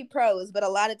mean, they can be pros, but a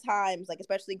lot of times, like,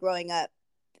 especially growing up,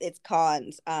 it's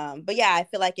cons. But yeah, I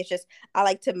feel like it's just, I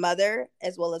like to mother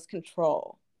as well as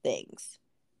control things.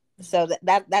 So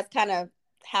that's kind of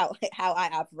how I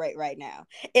operate right now.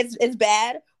 It's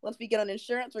bad. Once we get on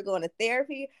insurance, we're going to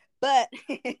therapy. But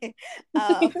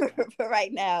for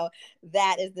right now,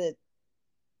 that is the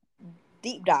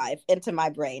deep dive into my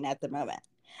brain at the moment.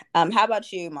 How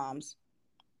about you, moms?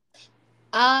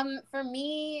 For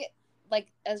me, like,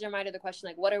 as a reminder of the question,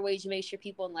 like, what are ways you make sure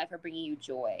people in life are bringing you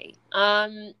joy?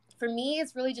 For me,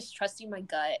 it's really just trusting my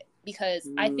gut, because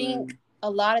I think a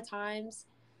lot of times,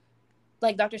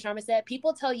 like Dr. Sharma said,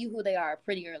 people tell you who they are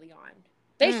pretty early on.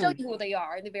 They show you who they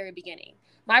are in the very beginning.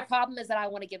 My problem is that I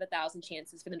want to give 1,000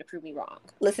 chances for them to prove me wrong.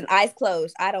 Listen, eyes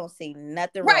closed, I don't see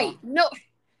nothing right wrong. No,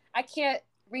 I can't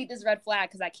read this red flag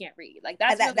because I can't read. Like,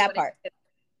 that's really that part.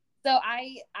 So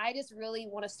I just really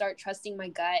want to start trusting my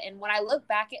gut. And when I look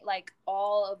back at like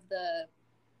all of the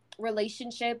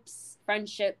relationships,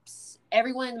 friendships,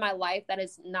 everyone in my life that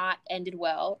has not ended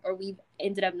well, or we've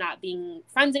ended up not being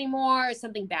friends anymore, or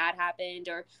something bad happened,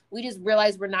 or we just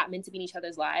realized we're not meant to be in each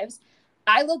other's lives,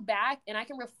 I look back and I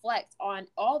can reflect on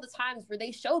all the times where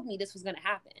they showed me this was going to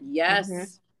happen.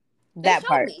 Yes. That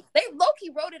part. Me. They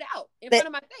low-key wrote it out in front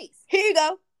of my face. Here you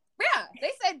go. Yeah. They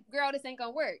said, girl, this ain't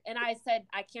going to work. And I said,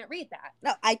 I can't read that.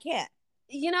 No, I can't.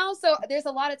 You know, so there's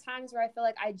a lot of times where I feel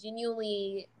like I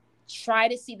genuinely try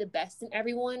to see the best in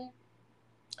everyone.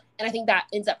 And I think that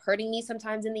ends up hurting me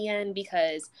sometimes in the end,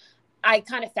 because I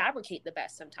kind of fabricate the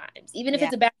best sometimes. Even if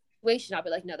it's a bad situation, I'll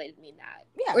be like, no, they didn't mean that.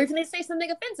 Yeah. Or if they say something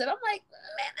offensive, I'm like,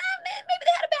 man, maybe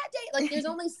they had a bad day. Like, there's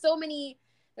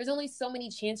only so many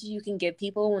chances you can give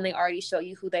people when they already show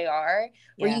you who they are,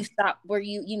 where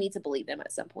you need to believe them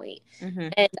at some point.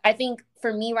 And I think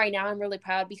for me right now, I'm really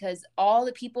proud because all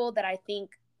the people that I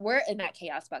think were in that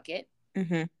chaos bucket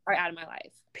are out of my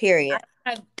life. Period.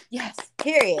 Yes.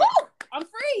 Period. Woo! I'm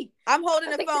free. I'm holding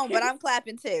the phone, but I'm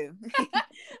clapping too. I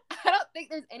don't think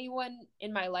there's anyone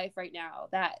in my life right now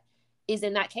that is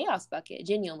in that chaos bucket,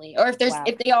 genuinely. Or if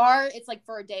they are, it's like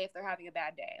for a day if they're having a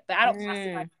bad day. But I don't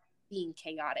classify being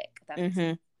chaotic. If that makes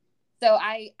sense. So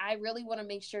I really want to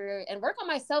make sure and work on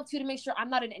myself too, to make sure I'm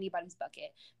not in anybody's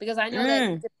bucket, because I know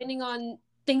that depending on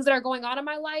things that are going on in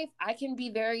my life, I can be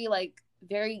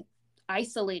very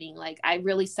isolating. Like, I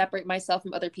really separate myself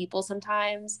from other people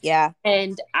sometimes. Yeah.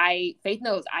 And Faith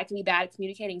knows I can be bad at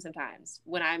communicating sometimes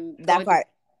when I'm that part.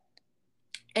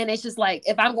 And it's just like,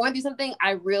 if I'm going through something,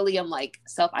 I really am like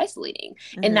self-isolating.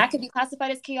 And that could be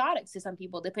classified as chaotic to some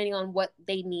people, depending on what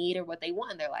they need or what they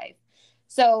want in their life.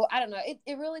 So I don't know.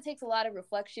 It really takes a lot of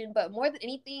reflection, but more than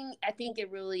anything, I think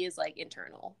it really is like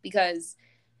internal, because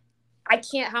how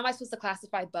am I supposed to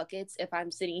classify buckets if I'm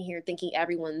sitting here thinking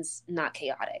everyone's not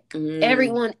chaotic?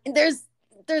 Everyone, there's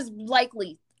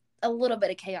likely a little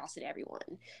bit of chaos in everyone.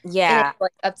 Yeah. And it's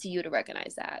like up to you to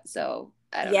recognize that. So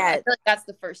I don't know. I feel like that's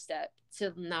the first step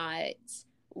to not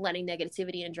letting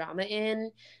negativity and drama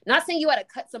in. Not saying you got to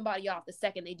cut somebody off the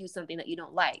second they do something that you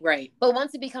don't like. Right. But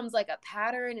once it becomes like a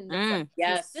pattern and it's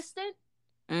like consistent,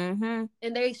 and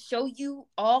they show you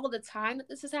all the time that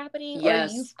this is happening, or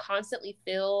you constantly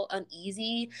feel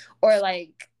uneasy, or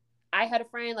like I had a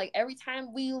friend, like every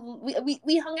time we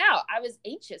hung out, I was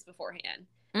anxious beforehand.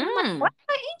 I'm like, why am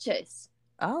I anxious?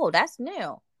 Oh, that's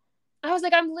new. I was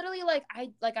like, I'm literally like,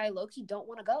 I low-key don't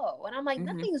want to go. And I'm like,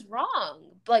 nothing's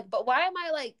wrong. Like, but why am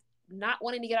I like not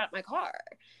wanting to get out of my car?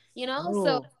 You know? Ooh,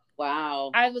 so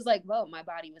wow. I was like, whoa, my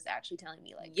body was actually telling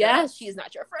me like, yes, she is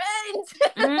not your friend.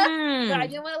 But I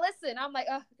didn't want to listen. I'm like,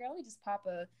 oh, girl, let me just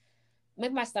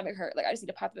make my stomach hurt. Like, I just need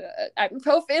to pop a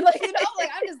ibuprofen. Like, you know,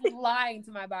 like I'm just lying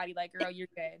to my body. Like, girl, you're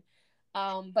good.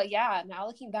 But yeah, now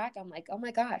looking back, I'm like, oh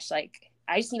my gosh, like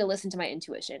I just need to listen to my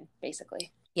intuition,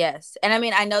 basically. Yes. And I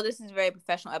mean, I know this is a very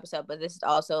professional episode, but this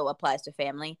also applies to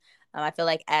family. I feel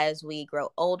like as we grow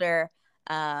older,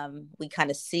 we kind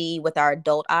of see with our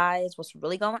adult eyes what's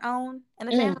really going on in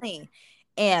the family.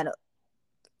 And,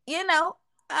 you know,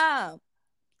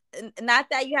 not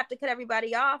that you have to cut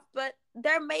everybody off, but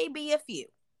there may be a few.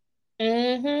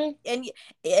 And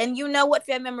you know what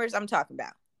family members I'm talking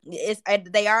about.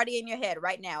 They already in your head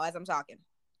right now as I'm talking.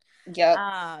 Yep.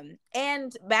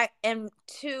 And back and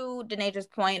to Denaja's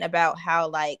point about how,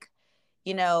 like,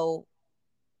 you know,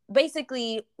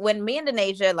 basically when me and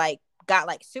Denaja like got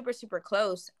like super, super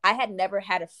close, I had never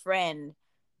had a friend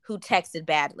who texted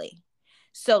badly.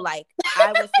 So like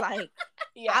I was like,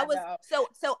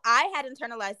 so I had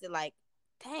internalized it like,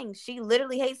 dang, she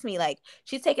literally hates me. Like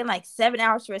she's taking like 7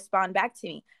 hours to respond back to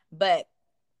me. But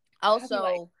also,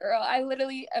 like, girl, I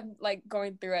literally am like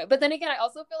going through it. But then again, I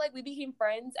also feel like we became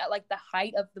friends at like the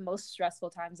height of the most stressful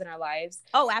times in our lives.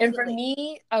 Oh, absolutely. And for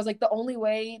me, I was like, the only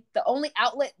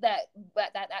outlet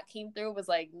that came through was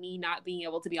like me not being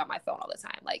able to be on my phone all the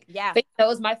time. Like, Faith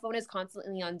knows my phone is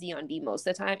constantly on D most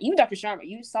of the time. Even Dr. Sharma,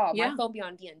 you saw my phone be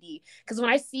on D. Because when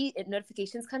I see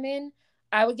notifications come in,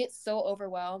 I would get so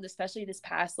overwhelmed, especially this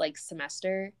past like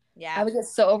semester. Yeah, I would get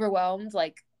so overwhelmed,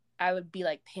 like I would be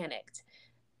like panicked.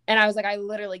 And I was like, I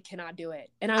literally cannot do it.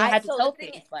 And I had to tell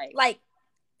Faith, like,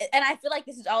 and I feel like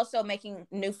this is also making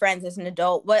new friends as an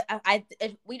adult. But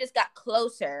we just got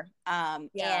closer. And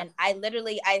I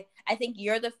literally, I think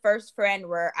you're the first friend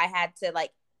where I had to like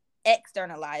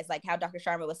externalize, like how Dr.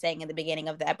 Sharma was saying in the beginning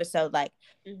of the episode. Like,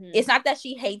 it's not that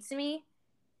she hates me.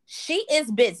 She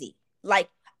is busy. Like,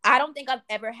 I don't think I've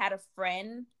ever had a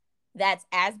friend that's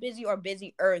as busy or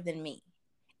busier than me.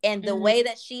 And the way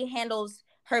that she handles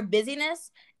her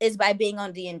busyness is by being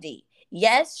on D&D.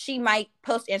 Yes, she might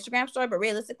post Instagram story, but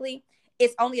realistically,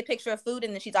 it's only a picture of food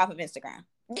and then she's off of Instagram.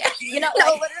 Yeah, you know, no,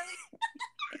 literally.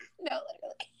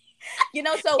 You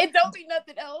know, so it don't be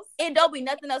nothing else. It don't be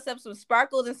nothing else except some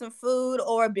sparkles and some food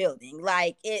or a building.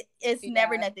 Like it's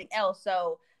never nothing else.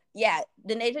 So yeah,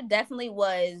 Denaja definitely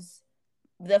was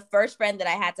the first friend that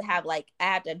I had to have. Like I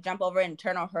had to jump over an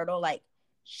internal hurdle. Like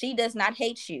she does not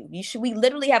hate you. We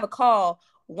literally have a call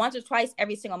once or twice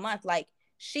every single month. Like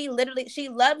she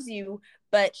loves you,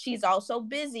 but she's also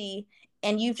busy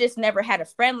and you've just never had a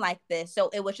friend like this. So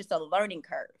it was just a learning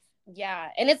curve. Yeah.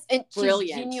 And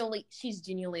brilliant. She's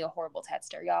genuinely a horrible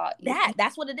texter, y'all.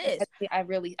 That's what it is.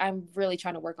 I'm really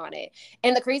trying to work on it.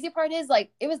 And the crazy part is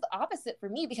like, it was the opposite for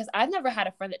me because I've never had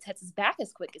a friend that texts back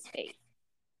as quick as Faith.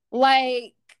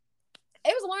 Like,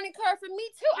 it was a learning curve for me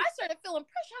too. I started feeling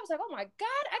pressure. I was like, oh my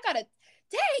God,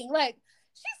 dang, like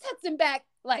she's texting back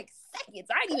like seconds.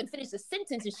 I didn't even finish the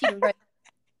sentence and she didn't read.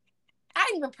 I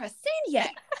didn't even press send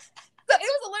yet. So it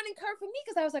was a learning curve for me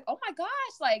because I was like, oh my gosh,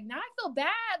 like now I feel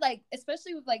bad. Like,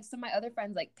 especially with like some of my other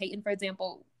friends, like Peyton, for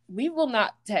example, we will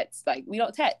not text. Like, we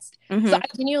don't text. So I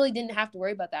genuinely didn't have to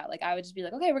worry about that. Like, I would just be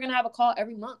like, okay, we're going to have a call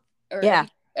every month or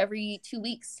every 2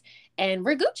 weeks and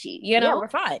we're Gucci, you know? Yeah, we're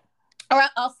fine. Or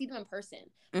I'll see them in person.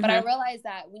 But I realized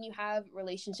that when you have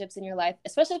relationships in your life,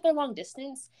 especially if they're long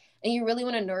distance and you really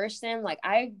want to nourish them, like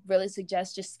I really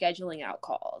suggest just scheduling out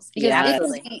calls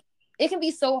because it can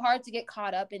be so hard to get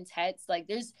caught up in texts. Like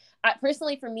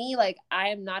personally for me, like I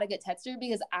am not a good texter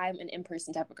because I'm an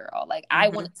in-person type of girl. Like I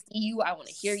want to see you. I want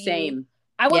to hear you. Same.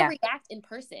 I want to react in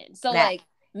person. So like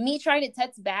me trying to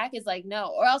text back is like,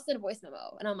 no, or I'll send a voice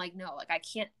memo. And I'm like, no, like I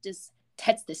can't just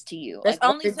text this to you. There's like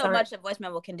only so much a voice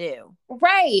memo can do.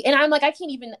 Right. And I'm like, I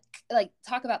can't even like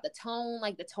talk about the tone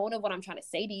of what I'm trying to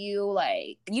say to you.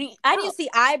 Like I need to see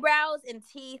eyebrows and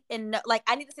teeth and like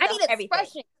I need to see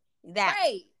expression. That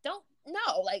right. Don't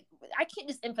no, like I can't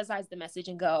just emphasize the message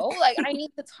and go. Like I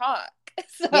need to talk.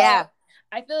 So yeah.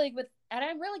 I feel like and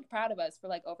I'm really proud of us for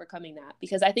like overcoming that,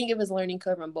 because I think it was learning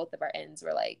curve on both of our ends,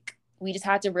 where like we just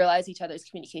had to realize each other's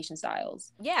communication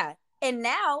styles. Yeah. And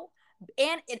now,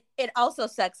 and it also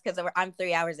sucks because I'm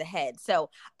 3 hours ahead. So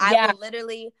I will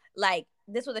literally, like,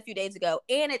 this was a few days ago,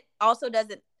 and it also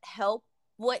doesn't help.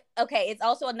 It's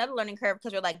also another learning curve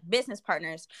because we're like business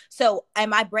partners. So,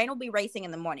 and my brain will be racing in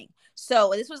the morning.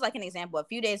 So this was like an example. A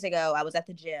few days ago, I was at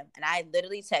the gym and I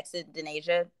literally texted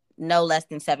Denasia no less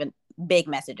than 7 big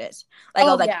messages. Like, I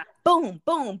was like, boom,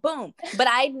 boom, boom. But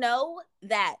I know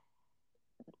that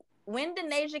when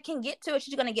Denasia can get to it,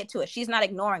 she's going to get to it. She's not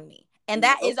ignoring me. And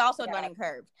that is also a learning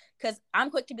curve, because I'm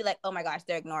quick to be like, oh my gosh,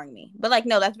 they're ignoring me. But like,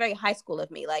 no, that's very high school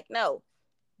of me. Like, no,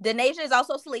 Denasia is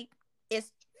also asleep.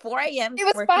 It's 4 a.m. It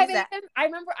was 5 a.m. I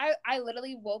remember I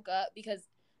literally woke up because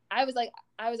I was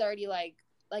already like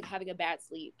having a bad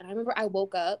sleep. And I remember I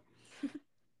woke up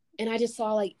and I just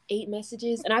saw like 8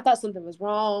 messages and I thought something was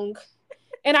wrong.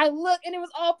 And I looked and it was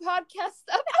all podcast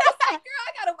stuff. I was like, girl,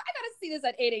 I gotta see this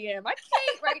at 8 a.m. I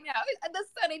can't right now. The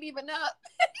sun ain't even up.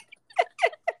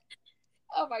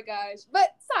 Oh my gosh.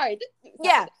 But sorry.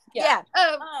 Yeah.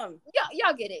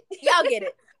 Y'all get it. Y'all get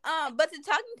it. But to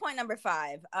talking point number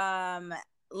 5,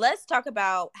 let's talk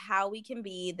about how we can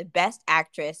be the best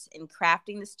actress in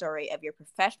crafting the story of your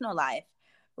professional life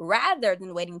rather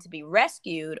than waiting to be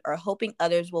rescued or hoping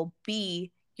others will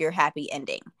be your happy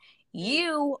ending.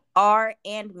 You are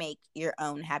and make your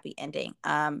own happy ending.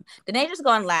 Denasia's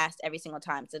gone last every single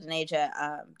time. So Denasia,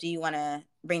 do you want to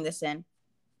bring this in?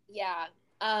 Yeah.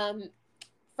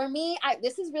 For me,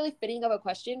 this is really fitting of a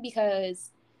question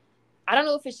because I don't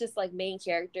know if it's just like main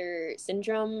character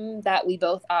syndrome that we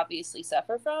both obviously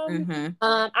suffer from. Mm-hmm.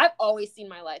 I've always seen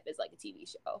my life as like a TV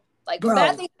show. Like when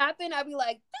bad things happen, I'd be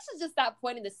like, this is just that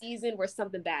point in the season where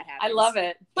something bad happens. I love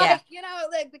it. Like,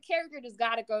 like the character just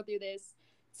got to go through this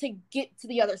to get to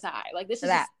the other side. Like this is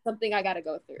just something I got to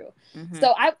go through. Mm-hmm.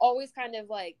 So I've always kind of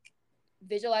like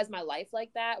visualize my life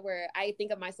like that, where I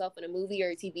think of myself in a movie or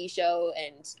a TV show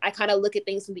and I kind of look at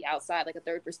things from the outside, like a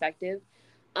third perspective.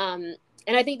 And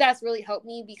I think that's really helped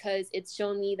me because it's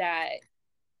shown me that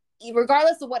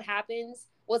regardless of what happens,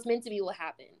 what's meant to be will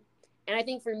happen. And I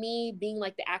think for me, being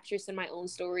like the actress in my own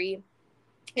story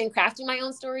and crafting my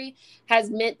own story has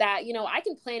meant that, I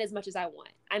can plan as much as I want.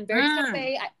 I'm very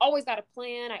I always got a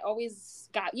plan. I always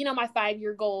got, my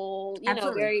 5-year goal,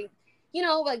 very,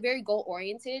 like very goal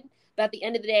oriented. But at the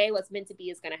end of the day, what's meant to be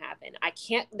is going to happen.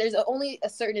 There's only a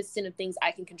certain extent of things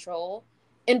I can control.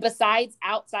 And besides,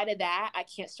 outside of that, I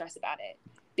can't stress about it.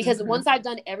 Because once I've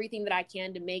done everything that I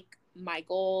can to make my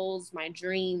goals, my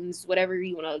dreams, whatever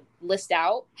you want to list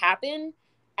out happen,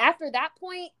 after that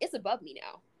point, it's above me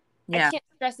now. Yeah. I can't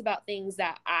stress about things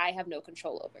that I have no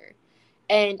control over.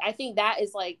 And I think that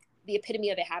is like the epitome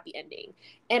of a happy ending.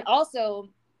 And also,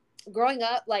 growing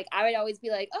up, like I would always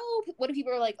be like, oh, what do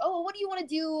people are like, oh, what do you want to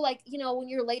do? Like, when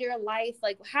you're later in life,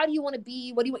 like, how do you want to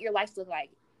be? What do you want your life to look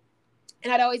like?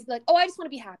 And I'd always be like, oh, I just want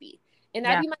to be happy. And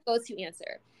that'd be my go-to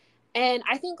answer. And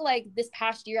I think like this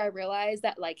past year, I realized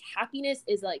that like happiness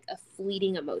is like a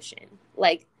fleeting emotion.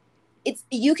 Like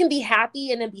you can be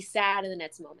happy and then be sad in the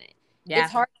next moment. Yeah.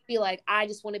 It's hard to be like, I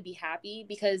just want to be happy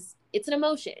because it's an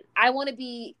emotion. I want to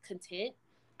be content.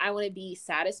 I want to be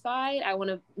satisfied. I want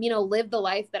to, live the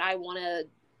life that I want to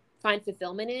find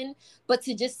fulfillment in. But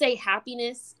to just say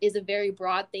happiness is a very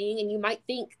broad thing. And you might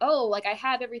think, oh, like I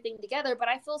have everything together, but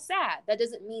I feel sad. That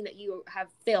doesn't mean that you have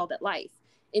failed at life.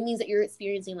 It means that you're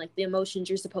experiencing like the emotions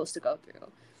you're supposed to go through.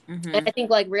 Mm-hmm. And I think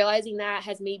like realizing that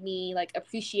has made me like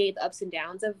appreciate the ups and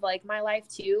downs of like my life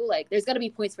too. Like there's going to be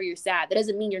points where you're sad. That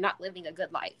doesn't mean you're not living a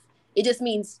good life. It just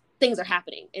means things are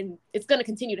happening and it's going to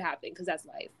continue to happen because that's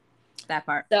life. That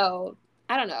part. So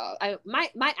I don't know.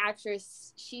 My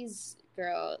actress, she's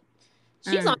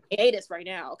on hiatus right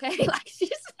now. Okay. Like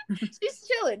she's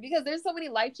chilling because there's so many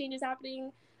life changes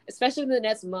happening, especially in the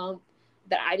next month,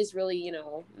 that I just really,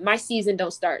 my season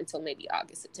don't start until maybe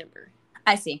August, September.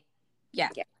 I see. Yeah.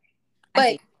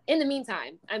 But in the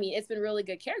meantime, I mean, it's been really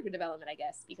good character development, I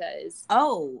guess, because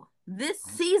this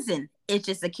season is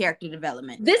just a character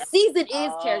development. This season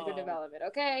is character development,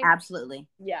 okay? Absolutely.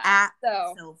 Yeah.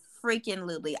 So freaking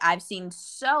lutely. I've seen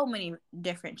so many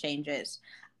different changes.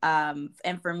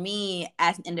 And for me,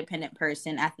 as an independent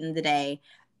person, at the end of the day,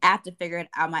 I have to figure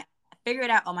figure it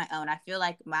out on my own. I feel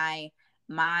like my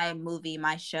movie,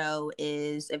 my show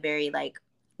is a very like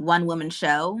one woman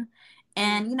show.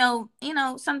 And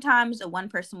sometimes a one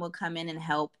person will come in and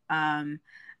help.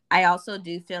 I also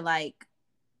do feel like,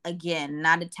 again,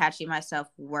 not attaching my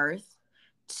self-worth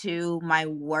to my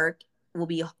work will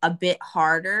be a bit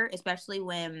harder, especially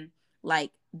when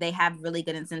like they have really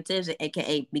good incentives,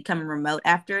 aka becoming remote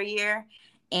after a year,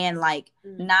 and like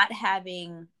not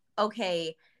having,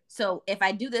 okay, so if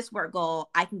I do this work goal,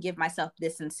 I can give myself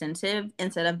this incentive,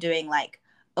 instead of doing like,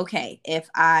 okay, if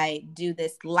I do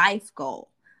this life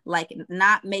goal, like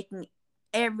not making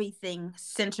everything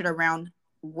centered around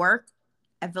work,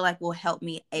 I feel like will help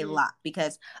me a lot,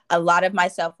 because a lot of my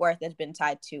self-worth has been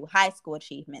tied to high school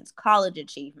achievements, college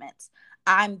achievements.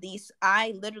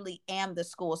 I literally am the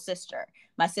school sister.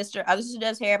 My sister, other sister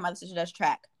does hair, my other sister does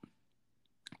track.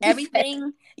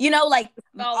 Everything, like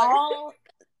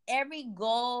every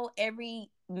goal,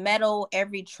 every medal,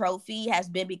 every trophy has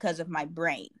been because of my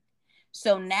brain.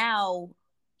 So now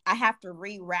I have to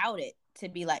reroute it to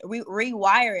be like,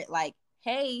 rewire it like,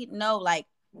 hey, no, like,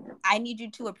 I need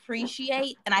you to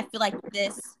appreciate. And I feel like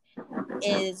this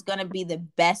is going to be the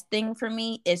best thing for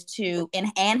me, is to,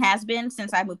 and has been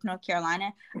since I moved to North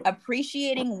Carolina,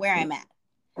 appreciating where I'm at.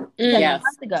 Because a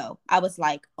month ago, I was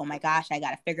like, oh my gosh, I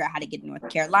got to figure out how to get to North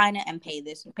Carolina and pay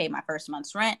my first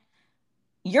month's rent.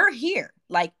 You're here.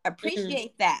 Like,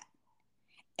 appreciate that.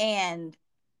 And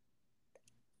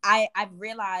I've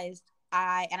realized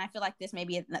and I feel like this may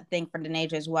be a thing for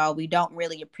Denasia as well. We don't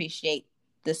really appreciate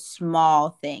the small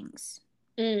things.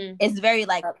 It's very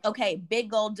like, okay,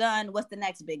 big goal done. What's the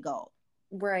next big goal?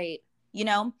 Right.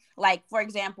 Like, for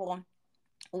example,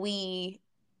 we've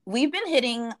been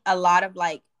hitting a lot of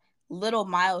like little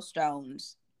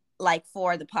milestones, like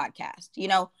for the podcast.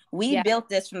 We built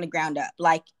this from the ground up.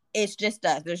 Like, it's just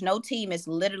us. There's no team. It's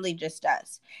literally just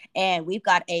us. And we've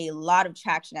got a lot of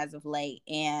traction as of late.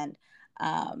 And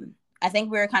I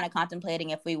think we were kind of contemplating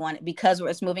if we wanted, because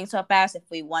it's moving so fast, if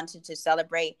we wanted to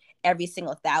celebrate every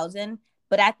single 1,000.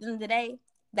 But at the end of the day,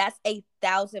 that's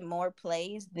 1,000 more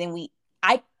plays than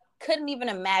I couldn't even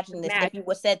imagine this. If you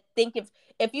would said,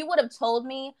 if you would have told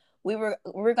me we were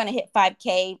going to hit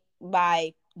 5K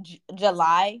by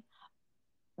July,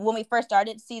 when we first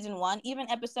started season 1, even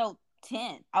episode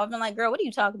 10, I would have been like, girl, what are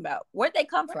you talking about? Where'd they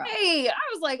come from? Hey,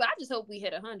 I was like, I just hope we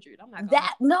hit 100. I'm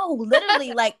not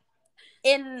literally like,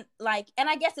 and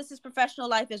I guess this is professional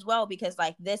life as well, because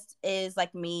like this is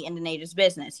like me and Denasia's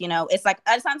business. It's like,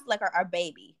 it sounds like our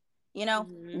baby.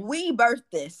 We birthed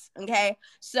this. Okay,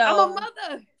 so I'm a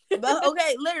mother.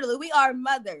 Okay, literally, we are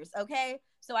mothers. Okay,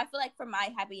 so I feel like for my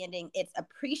happy ending, it's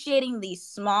appreciating these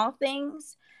small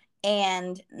things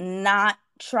and not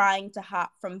trying to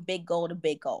hop from big goal to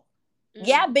big goal.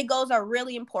 Yeah, big goals are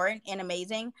really important and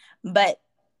amazing, but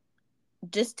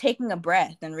just taking a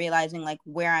breath and realizing like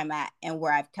where I'm at and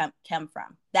where I've come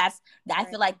from. I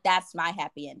feel like that's my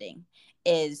happy ending,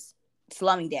 is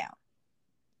slowing down.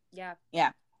 Yeah.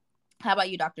 How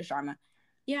about you, Dr. Sharma?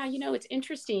 Yeah, it's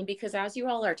interesting because as you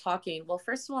all are talking, well,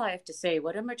 first of all, I have to say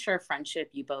what a mature friendship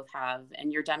you both have,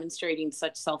 and you're demonstrating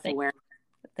such self-awareness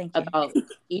about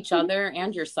each other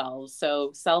and yourselves.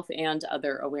 So self and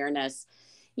other awareness.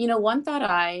 One thought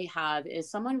I have is,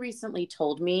 someone recently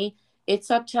told me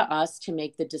it's up to us to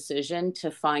make the decision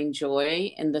to find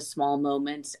joy in the small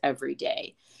moments every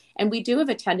day. And we do have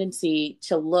a tendency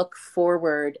to look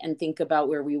forward and think about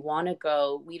where we want to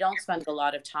go. We don't spend a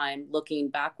lot of time looking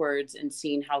backwards and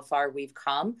seeing how far we've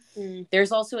come.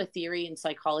 There's also a theory in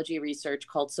psychology research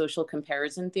called social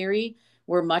comparison theory.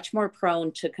 We're much more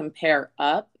prone to compare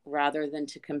up rather than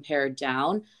to compare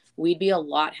down. We'd be a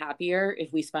lot happier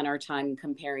if we spent our time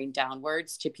comparing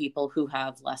downwards to people who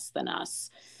have less than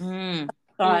us.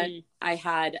 Thought I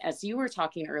had, as you were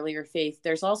talking earlier, Faith,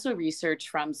 there's also research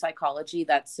from psychology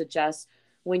that suggests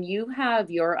when you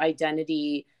have your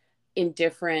identity in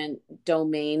different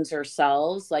domains or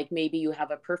selves, like maybe you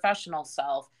have a professional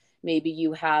self, maybe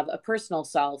you have a personal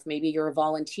self, maybe you're a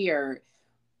volunteer.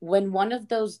 When one of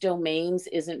those domains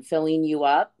isn't filling you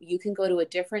up, you can go to a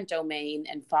different domain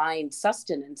and find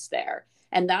sustenance there.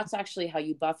 And that's actually how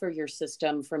you buffer your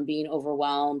system from being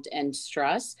overwhelmed and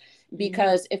stressed.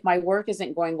 Because if my work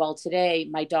isn't going well today,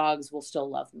 my dogs will still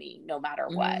love me no matter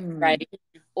what, right?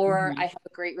 Or I have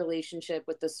a great relationship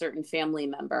with a certain family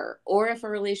member. Or if a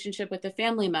relationship with a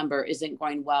family member isn't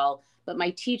going well, but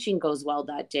my teaching goes well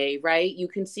that day, right? You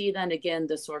can see then again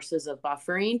the sources of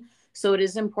buffering. So it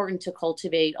is important to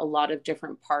cultivate a lot of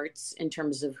different parts in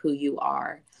terms of who you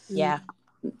are. Yeah.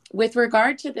 With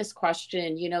regard to this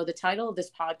question, the title of this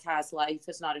podcast, Life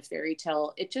is Not a Fairy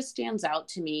Tale, it just stands out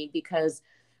to me because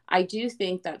I do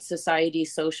think that society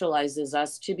socializes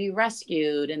us to be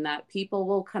rescued and that people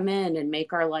will come in and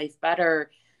make our life better.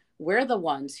 We're the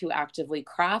ones who actively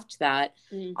craft that.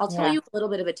 I'll tell you a little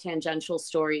bit of a tangential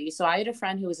story. So I had a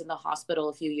friend who was in the hospital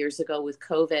a few years ago with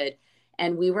COVID,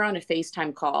 and we were on a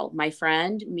FaceTime call. My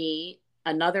friend, me,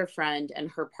 another friend, and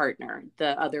her partner,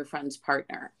 the other friend's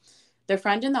partner. The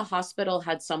friend in the hospital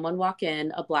had someone walk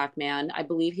in, a Black man. I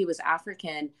believe he was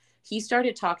African. He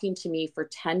started talking to me for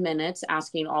 10 minutes,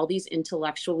 asking all these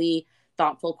intellectually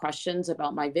thoughtful questions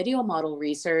about my video model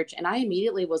research. And I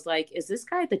immediately was like, is this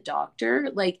guy the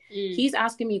doctor? Like, he's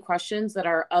asking me questions that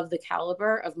are of the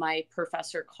caliber of my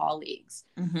professor colleagues.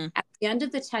 At the end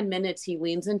of the 10 minutes, he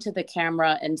leans into the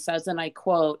camera and says, and I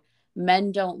quote,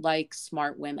 "Men don't like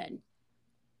smart women."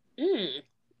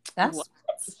 That's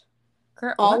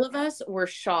Girl, all of us were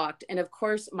shocked. And of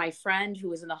course, my friend who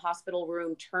was in the hospital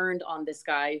room turned on this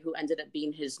guy who ended up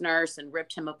being his nurse and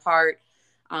ripped him apart.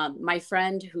 My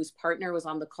friend whose partner was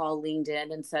on the call leaned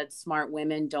in and said, "Smart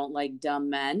women don't like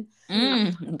dumb men."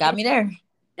 Got me there.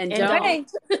 And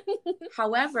don't.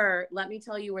 However, let me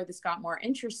tell you where this got more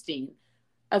interesting.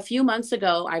 A few months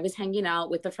ago, I was hanging out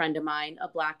with a friend of mine, a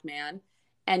Black man,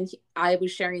 and I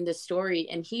was sharing this story,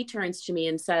 and he turns to me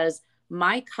and says,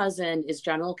 "My cousin is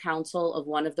general counsel of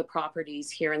one of the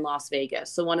properties here in Las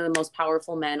Vegas. So one of the most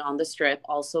powerful men on the strip,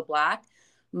 also Black.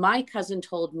 My cousin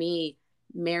told me,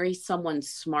 marry someone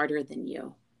smarter than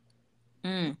you."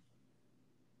 That's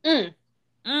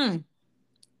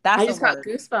I just got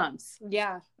goosebumps.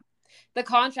 Yeah. The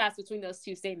contrast between those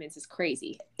two statements is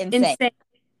crazy. Insane.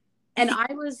 And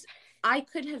I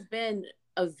could have been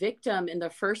a victim in the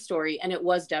first story, and it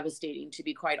was devastating, to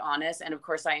be quite honest. And of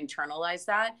course, I internalized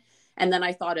that. And then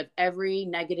I thought of every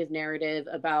negative narrative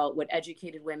about what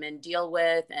educated women deal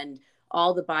with and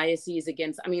all the biases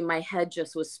against, I mean, my head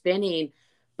just was spinning.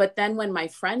 But then when my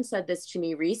friend said this to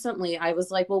me recently, I was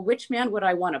like, well, which man would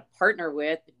I want to partner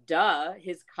with? Duh,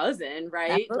 his cousin,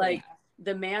 right? Absolutely. Like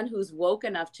the man who's woke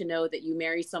enough to know that you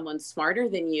marry someone smarter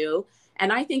than you.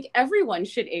 And I think everyone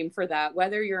should aim for that,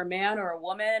 whether you're a man or a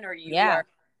woman or you are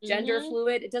gender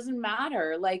fluid, it doesn't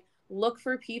matter. Like, look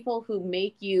for people who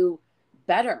make you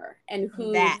better and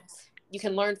who you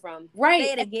can learn from.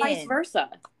 Right. And vice versa.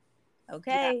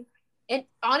 Okay. Yeah. And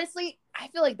honestly, I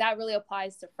feel like that really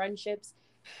applies to friendships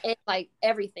and like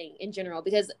everything in general,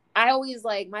 because I always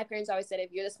like, my parents always said,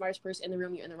 if you're the smartest person in the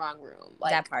room, you're in the wrong room.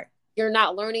 Like that part. You're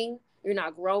not learning, you're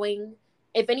not growing.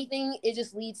 If anything, it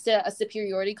just leads to a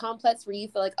superiority complex where you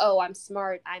feel like, oh, I'm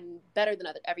smart, I'm better than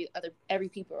every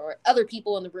people or other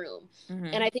people in the room.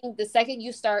 And I think the second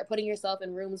you start putting yourself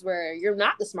in rooms where you're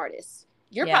not the smartest,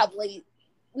 you're probably,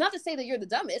 not to say that you're the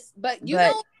dumbest, but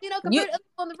compared to other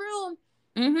people in the room,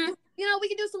 we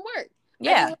can do some work. I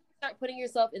think when you start putting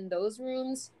yourself in those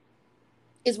rooms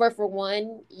is where, for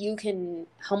one, you can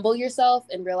humble yourself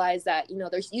and realize that,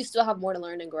 you still have more to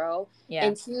learn and grow.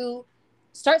 And two,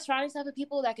 start surrounding yourself with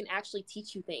people that can actually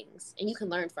teach you things and you can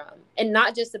learn from, and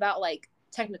not just about like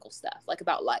technical stuff, like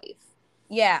about life.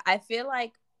 Yeah, I feel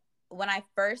like when I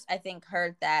first, I think,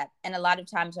 heard that, and a lot of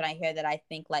times when I hear that, I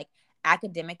think like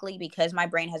academically, because my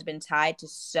brain has been tied to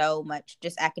so much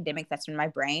just academic that's in my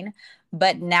brain.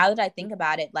 But now that I think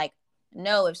about it, like,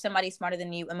 no, if somebody's smarter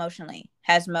than you emotionally,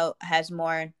 has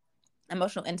more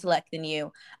emotional intellect than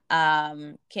you,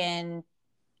 can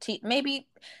maybe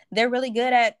they're really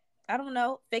good at, I don't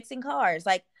know, fixing cars.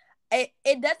 Like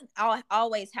it doesn't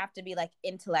always have to be like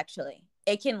intellectually.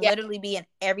 It can literally be in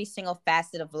every single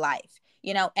facet of life,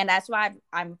 and that's why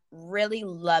I'm really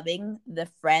loving the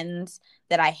friends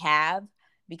that I have,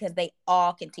 because they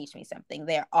all can teach me something.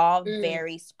 They're all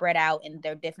very spread out in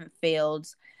their different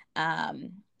fields.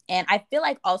 And I feel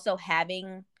like also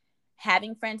having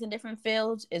friends in different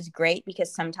fields is great,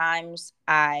 because sometimes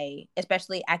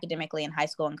especially academically in high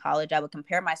school and college, I would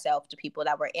compare myself to people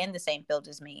that were in the same field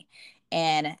as me.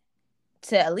 And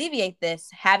to alleviate this,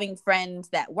 having friends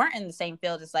that weren't in the same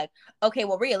field is like, okay,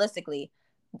 well, realistically,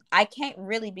 I can't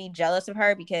really be jealous of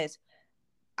her, because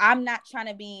I'm not trying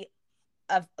to be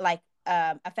a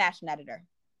fashion editor,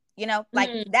 like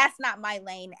that's not my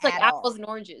lane it's at like all. Apples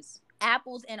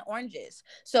and oranges.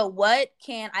 So what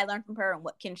can I learn from her and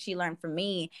what can she learn from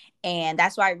me? And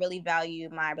that's why I really value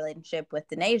my relationship with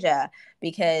Denasia,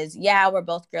 because we're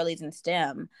both girlies in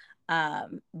STEM.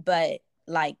 But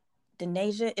like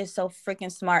Denasia is so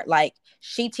freaking smart. Like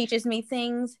she teaches me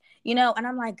things, and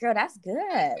I'm like, girl, that's good.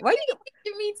 Where you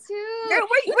me too. Girl,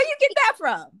 where you get that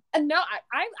from? No,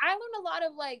 I learned a lot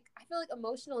of like, I feel like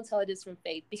emotional intelligence from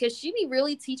Faith, because she be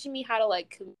really teaching me how to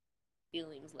like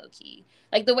feelings low key,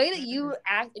 like the way that you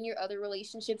act in your other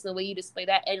relationships and the way you display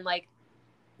that, and like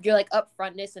your like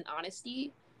upfrontness and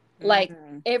honesty Like,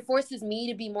 it forces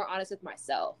me to be more honest with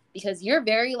myself, because you're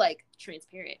very like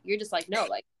transparent. You're just like, no,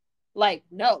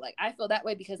 no, like I feel that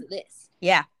way because of this.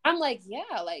 Yeah. I'm like,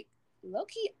 yeah, like low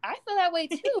key, I feel that way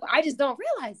too. I just don't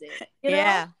realize it, you know?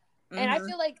 Yeah. And I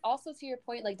feel like, also to your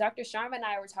point, like Dr. Sharma and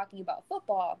I were talking about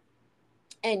football,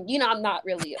 and I'm not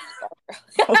really a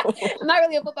football girl. I'm not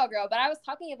really a football girl, but I was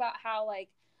talking about how, like,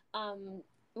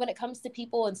 when it comes to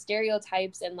people and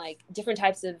stereotypes and like different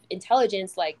types of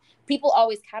intelligence, like people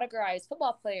always categorize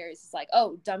football players as like,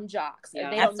 oh, dumb jocks, or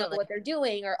they don't know what they're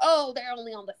doing, or oh, they're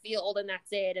only on the field and that's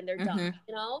it, and they're dumb,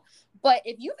 But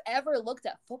if you've ever looked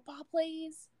at football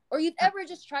plays, or you've ever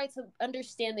just tried to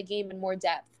understand the game in more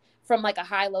depth from like a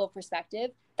high level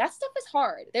perspective, that stuff is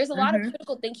hard. There's a lot of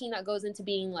critical thinking that goes into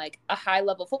being like a high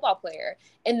level football player,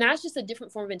 and that's just a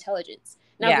different form of intelligence.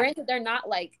 Now, granted, they're not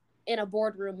like in a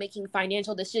boardroom making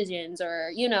financial decisions,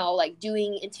 or like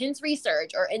doing intense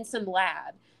research, or in some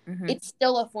lab. It's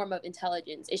still a form of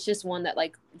intelligence. It's just one that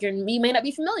like you may not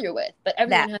be familiar with, but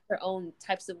everyone has their own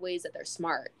types of ways that they're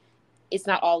smart. It's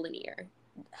not all linear.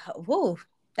 Woo,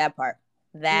 that part.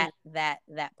 That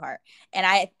part. And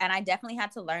I definitely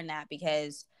had to learn that,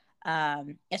 because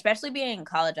especially being in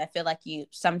college, I feel like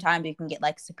sometimes you can get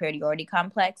like superiority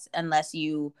complex unless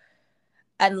you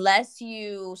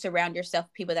surround yourself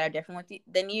with people that are different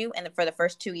than you. And for the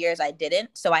first 2 years I didn't.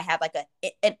 So I had like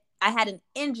I had an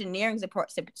engineering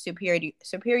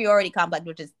superiority complex,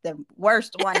 which is the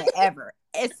worst one ever.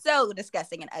 It's so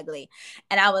disgusting and ugly.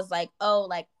 And I was like, oh,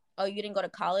 you didn't go to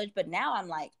college? But now I'm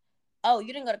like, oh,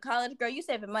 you didn't go to college? Girl, you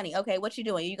saving money. Okay, what you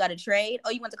doing? You got a trade? Oh,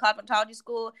 you went to cosmetology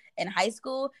school in high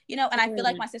school? And I feel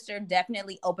like my sister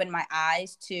definitely opened my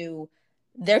eyes to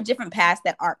there are different paths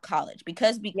that aren't college,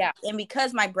 because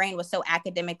my brain was so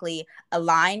academically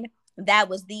aligned, that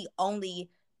was the only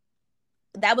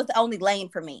lane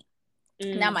for me.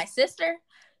 Now my sister,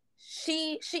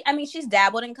 she's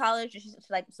dabbled in college. She's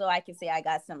like, so I can say I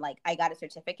got a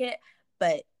certificate,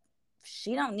 but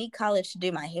she don't need college to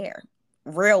do my hair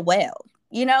real well.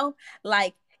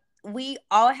 Like, we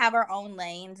all have our own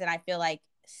lanes, and I feel like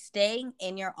staying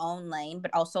in your own lane,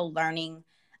 but also learning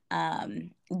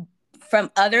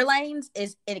from other lanes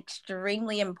is an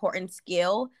extremely important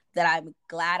skill that I'm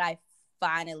glad I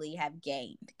finally have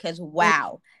gained. Because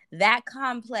wow, that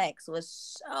complex was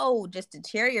so just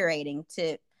deteriorating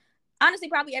to honestly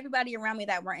probably everybody around me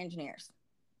that weren't engineers.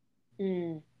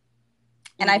 And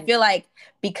I feel like,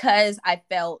 because I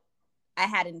felt I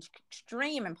had an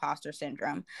extreme imposter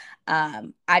syndrome,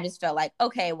 I just felt like,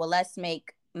 okay, well, let's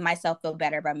make myself feel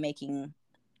better by putting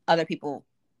other people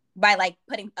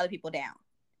down.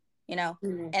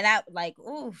 And that, like,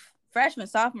 oof, freshman,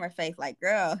 sophomore faith, like,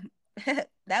 girl,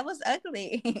 that was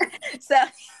ugly. So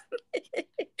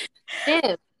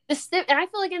STEM, and I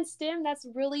feel like in STEM, it's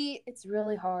really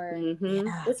hard.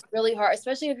 It's really hard,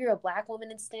 especially if you're a Black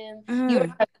woman in STEM. You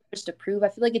don't have much to prove. I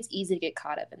feel like it's easy to get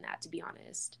caught up in that, to be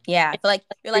honest. Yeah, I feel like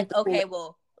you're like, okay,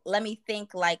 well, let me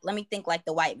think like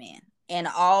the white man, and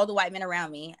all the white men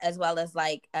around me, as well as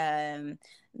like the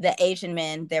Asian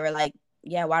men. They were like,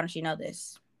 yeah, why don't you know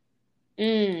this?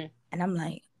 And I'm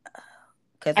like,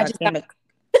 because I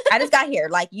just got here.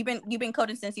 Like, you've been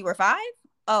coding since you were 5?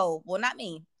 Oh, well, not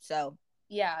me. So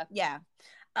yeah.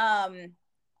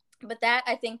 But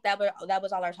I think that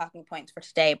was all our talking points for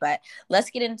today. But let's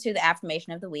get into the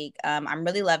affirmation of the week. I'm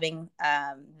really loving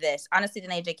this. Honestly,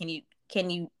 Denasia, can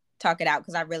you talk it out?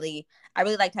 Because I really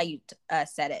liked how you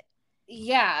said it.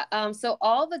 Yeah. So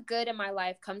all the good in my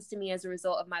life comes to me as a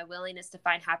result of my willingness to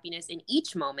find happiness in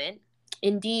each moment.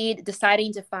 Indeed,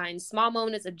 deciding to find small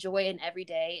moments of joy in every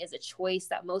day is a choice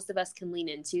that most of us can lean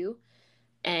into.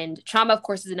 And trauma, of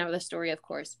course, is another story, of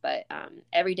course, but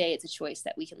every day it's a choice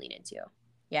that we can lean into.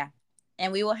 Yeah.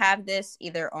 And we will have this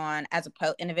either on as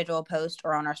a individual post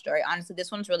or on our story. Honestly,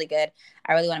 this one's really good.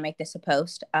 I really want to make this a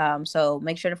post. So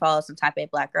make sure to follow us on Type A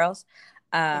Black Girls.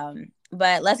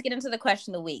 But let's get into the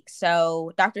question of the week.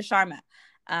 So, Dr. Sharma,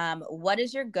 what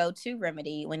is your go-to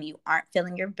remedy when you aren't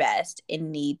feeling your best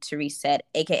and need to reset,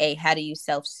 aka how do you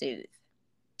self-soothe?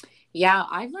 Yeah,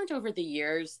 I've learned over the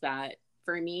years that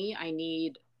for me, I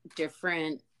need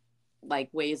different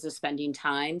ways of spending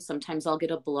time. Sometimes I'll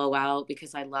get a blowout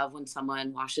because I love when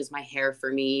someone washes my hair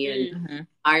for me and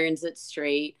irons it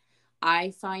straight.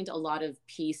 I find a lot of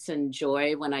peace and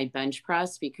joy when I bench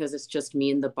press because it's just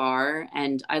me in the bar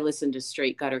and I listen to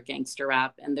straight gutter gangster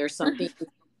rap, and there's something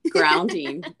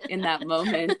grounding in that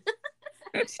moment.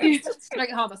 Straight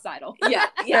homicidal. Yeah.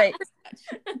 Right.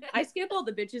 I skip all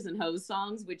the bitches and hoes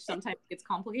songs, which sometimes gets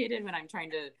complicated when I'm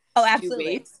trying to do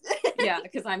weights. Yeah,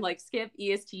 because I'm like, skip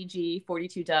ESTG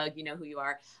 42 Doug, you know who you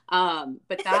are.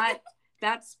 But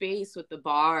that space with the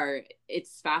bar,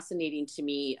 it's fascinating to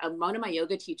me. One of my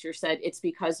yoga teachers said it's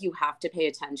because you have to pay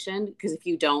attention, because if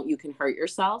you don't, you can hurt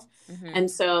yourself. And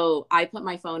so I put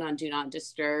my phone on do not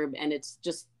disturb, and it's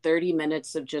just 30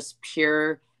 minutes of just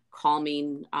pure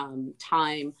calming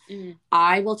time.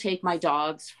 I will take my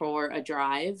dogs for a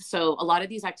drive. So a lot of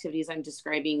these activities I'm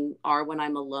describing are when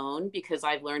I'm alone, because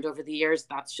I've learned over the years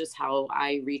that's just how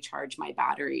I recharge my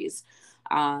batteries.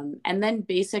 And then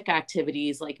basic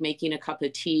activities like making a cup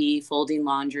of tea, folding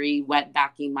laundry, wet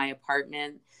backing my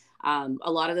apartment.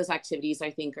 A lot of those activities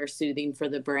I think are soothing for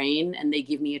the brain, and they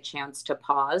give me a chance to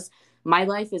pause. My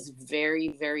life is very,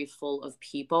 very full of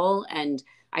people, and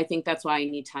I think that's why I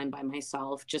need time by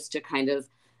myself, just to kind of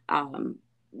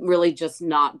really just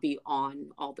not be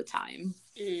on all the time.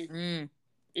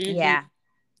 Yeah,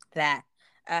 that.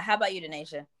 How about you,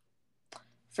 Denasia?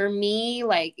 For me,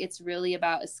 like, it's really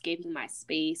about escaping my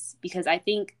space, because I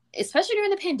think, especially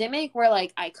during the pandemic, where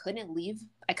like I couldn't leave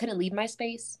my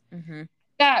space.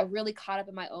 Got really caught up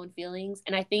in my own feelings,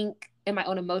 and I think in my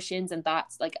own emotions and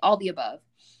thoughts, like all the above.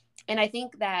 And I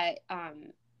think that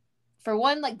for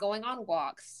one, like going on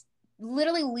walks,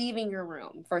 literally leaving your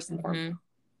room first and foremost,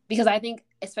 because I think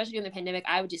especially during the pandemic,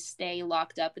 I would just stay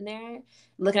locked up in there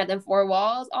looking at them four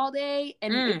walls all day,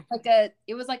 and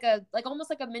it was like almost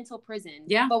like a mental prison.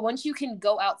 Yeah. But once you can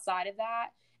go outside of that,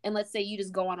 and let's say you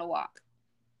just go on a walk,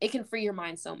 it can free your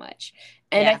mind so much.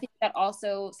 And I think that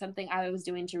also something I was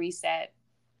doing to reset.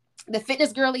 The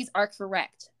fitness girlies are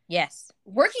correct. Yes.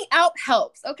 Working out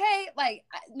helps, okay? Like,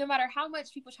 no matter how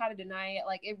much people try to deny it,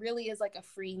 like, it really is like a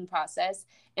freeing process.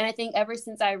 And I think ever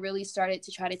since I really started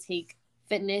to try to take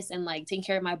fitness and like taking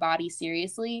care of my body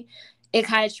seriously, it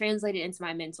kind of translated into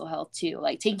my mental health too.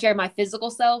 Like, taking care of my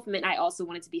physical self meant I also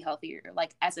wanted to be healthier,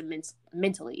 like as a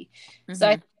mentally. So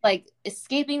I like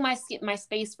escaping my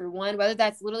space, for one, whether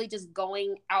that's literally just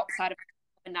going outside of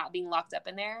and not being locked up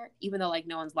in there, even though like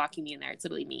no one's locking me in there, it's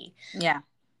literally me. Yeah.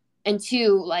 And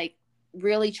two, like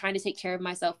really trying to take care of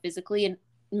myself physically and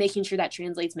making sure that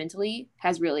translates mentally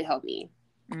has really helped me.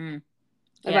 What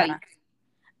about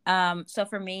you? So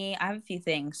for me, I have a few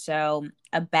things. So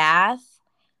a bath.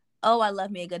 Oh, I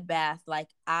love me a good bath. Like,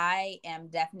 I am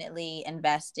definitely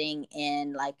investing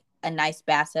in like a nice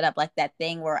bath setup, like that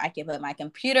thing where I can put my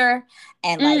computer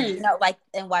and like, you know, like,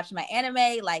 and watch my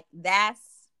anime. Like, that's,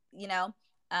 you know,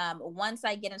 once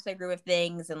I get into the groove of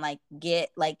things and like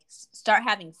start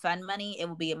having fun money, it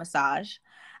will be a massage.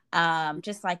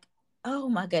 Just like, oh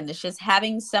my goodness, just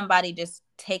having somebody just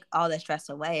take all the stress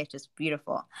away. It's just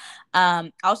beautiful.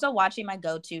 Also watching my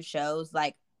go-to shows.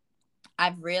 Like,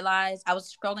 I've realized, I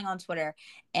was scrolling on Twitter,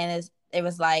 and it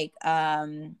was like,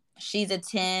 she's a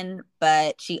 10,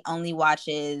 but she only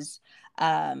watches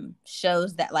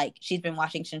shows that like she's been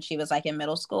watching since she was like in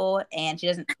middle school, and she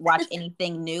doesn't watch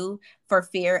anything new for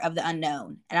fear of the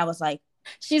unknown. And I was like,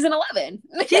 she's an 11.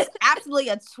 She's absolutely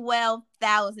a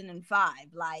 12,005.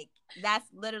 Like, that's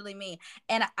literally me.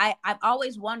 And I've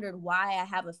always wondered why I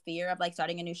have a fear of like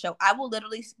starting a new show. I will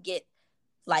literally get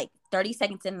like 30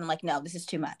 seconds in and I'm like, no, this is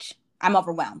too much. I'm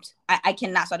overwhelmed. I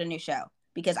cannot start a new show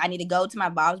because I need to go to my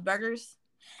Bob's Burgers,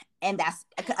 and that's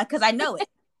because I know it,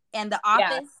 and The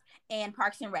Office and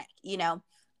Parks and Rec, you know.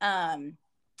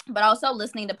 But also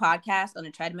listening to podcasts on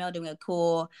the treadmill, doing a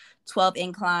cool 12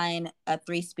 incline, a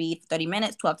 3-speed, 30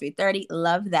 minutes, 12, 3:30.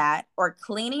 Love that. Or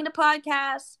cleaning the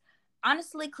podcast.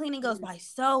 Honestly, cleaning goes by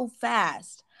so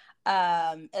fast.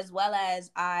 As well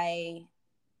as I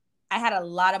had a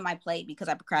lot on my plate because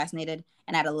I procrastinated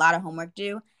and I had a lot of homework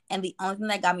due. And the only thing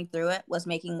that got me through it was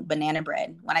making banana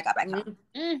bread when I got back home.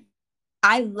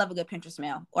 I love a good Pinterest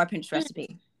meal or a Pinterest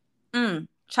recipe.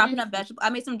 Chopping up vegetables.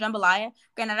 I made some jambalaya.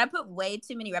 Granted, I put way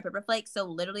too many red pepper flakes, so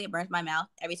literally it burns my mouth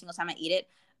every single time I eat it.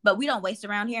 But we don't waste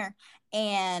around here.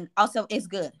 And also, it's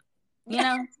good. You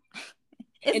know?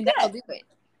 It's and good. That'll do it.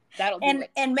 That'll do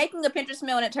it. And making a Pinterest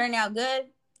meal and it turning out good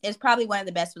is probably one of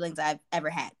the best feelings I've ever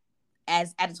had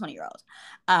as a 20-year-old.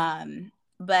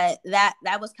 But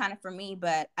that was kind of for me.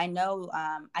 But I know,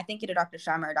 I think either Dr.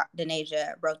 Sharma or Dr.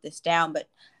 Denasia wrote this down. But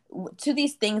to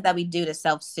these things that we do to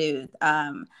self-soothe,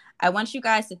 I want you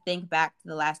guys to think back to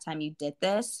the last time you did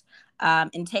this,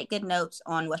 and take good notes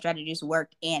on what strategies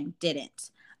worked and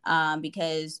didn't.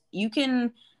 Because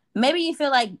maybe you feel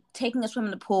like taking a swim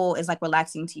in the pool is like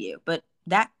relaxing to you, but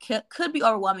that could be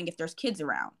overwhelming if there's kids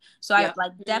around. So I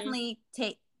like definitely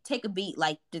take a beat.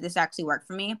 Like, did this actually work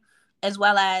for me? As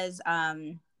well as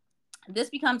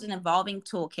this becomes an evolving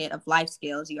toolkit of life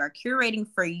skills you are curating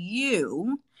for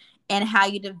you and how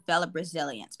you develop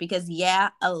resilience. Because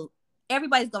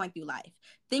everybody's going through life.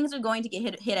 Things are going to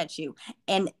get hit at you.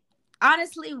 And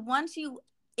honestly,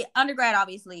 undergrad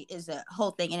obviously is a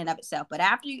whole thing in and of itself, but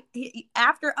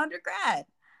after undergrad,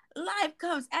 life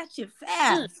comes at you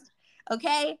fast.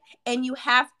 Okay. And you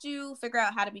have to figure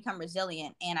out how to become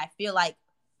resilient. And I feel like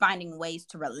finding ways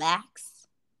to relax,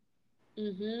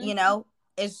 you know,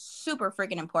 is super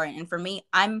freaking important. And for me,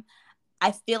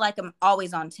 I feel like I'm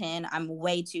always on 10. I'm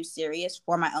way too serious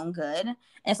for my own good. And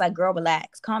it's like, girl,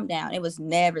 relax, calm down. It was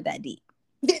never that deep.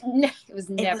 It was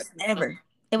never.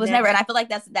 It was never. And I feel like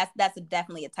that's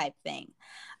definitely a type thing.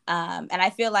 And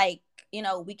I feel like, you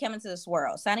know, we come into this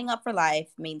world. Signing up for life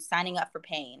means signing up for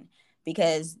pain,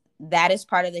 because that is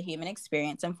part of the human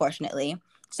experience, unfortunately.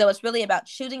 So it's really about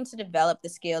choosing to develop the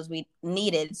skills we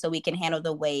needed so we can handle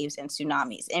the waves and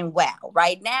tsunamis. And wow,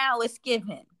 right now it's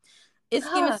giving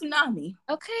tsunami.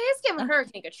 Okay, it's giving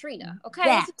Hurricane Katrina.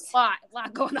 Okay, it's a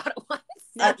lot going on at once.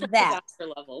 Natural disaster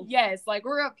level. Yes, like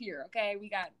we're up here. Okay, we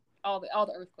got all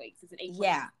the earthquakes. It's an 8.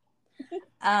 Yeah. But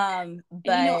and,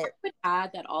 I would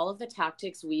add that all of the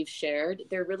tactics we've shared,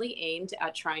 they're really aimed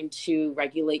at trying to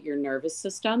regulate your nervous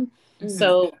system.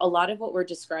 So a lot of what we're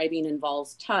describing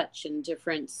involves touch and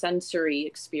different sensory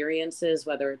experiences,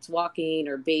 whether it's walking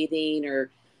or bathing or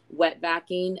wet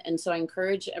backing. And so I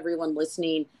encourage everyone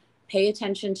listening, pay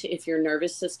attention to if your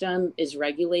nervous system is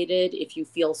regulated, if you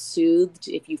feel soothed,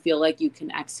 if you feel like you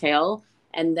can exhale,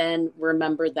 and then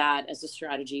remember that as a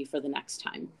strategy for the next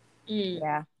time.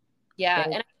 Yeah.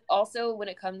 And also when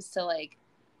it comes to like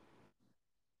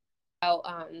how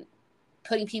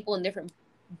putting people in different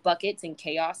buckets and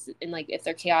chaos, and like if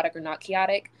they're chaotic or not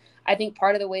chaotic, I think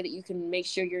part of the way that you can make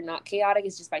sure you're not chaotic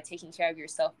is just by taking care of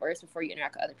yourself first before you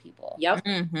interact with other people.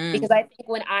 Because I think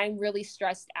when I'm really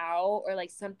stressed out, or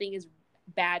like something is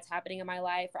bad's happening in my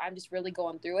life, or I'm just really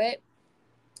going through it,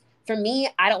 for me,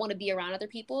 I don't want to be around other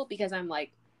people, because I'm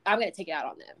like, I'm going to take it out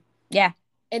on them. Yeah.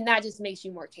 And that just makes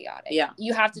you more chaotic. Yeah.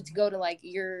 You have to go to like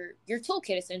your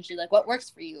toolkit, essentially, like what works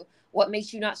for you, what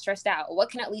makes you not stressed out, what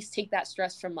can at least take that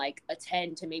stress from like a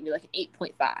 10 to maybe like an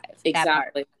 8.5.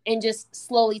 Exactly. And just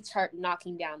slowly start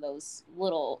knocking down those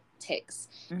little ticks.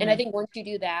 And I think once you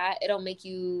do that, it'll make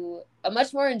you a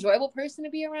much more enjoyable person to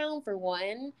be around, for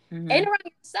one, and around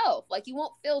yourself. Like you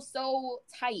won't feel so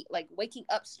tight, like waking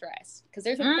up stressed. Because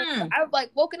there's I've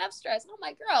like woken up stressed, and I'm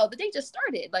like, girl, the day just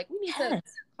started. Like we need to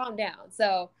calm down.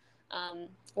 So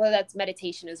whether that's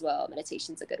meditation as well,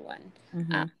 meditation's a good one.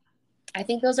 I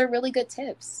think those are really good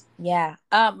tips. Yeah.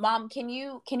 Mom, can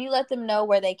you let them know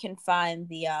where they can find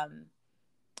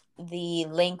the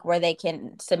link where they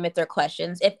can submit their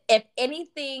questions? If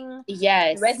anything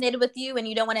resonated with you and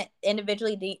you don't want to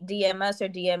individually DM us or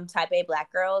DM Type A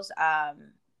Black Girls, I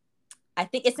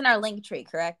think it's in our link tree,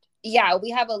 correct? Yeah, we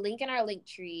have a link in our link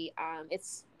tree.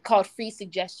 It's called Free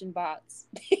Suggestion Box.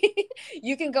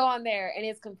 You can go on there and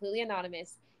it's completely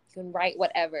anonymous. You can write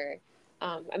whatever.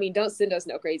 I mean, don't send us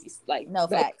no crazy, like no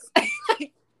facts.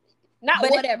 Not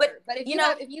whatever. But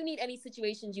if if you need any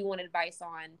situations you want advice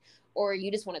on, or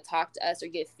you just want to talk to us or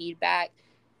get feedback,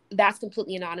 that's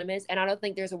completely anonymous. And I don't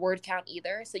think there's a word count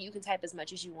either. So you can type as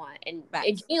much as you want. And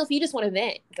if you just want to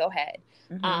vent, go ahead.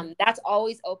 That's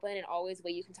always open, and always a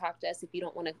way you can talk to us if you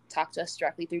don't want to talk to us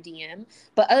directly through DM.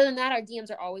 But other than that, our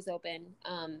DMs are always open.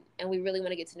 And we really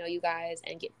want to get to know you guys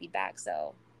and get feedback.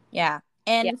 So yeah.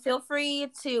 And feel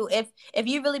free to, if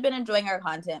you've really been enjoying our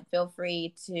content, feel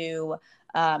free to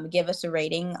give us a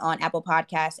rating on Apple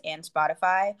Podcasts and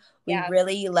Spotify. We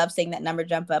really love seeing that number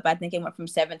jump up. I think it went from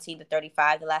 17 to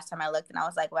 35 the last time I looked, and I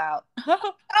was like, wow.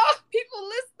 People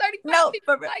list 35. No,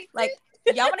 for like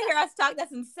y'all want to hear us talk?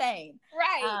 That's insane.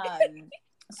 Right.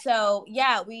 So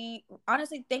yeah, we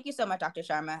honestly thank you so much, Dr.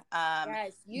 Sharma.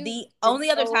 The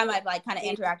only other time I've like kind of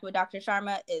interacted with Dr.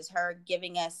 Sharma is her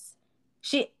giving us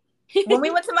when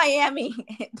we went to Miami,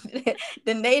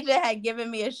 Denasia had given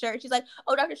me a shirt. She's like,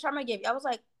 "Oh, Dr. Sharma gave you." I was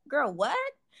like, "Girl, what?"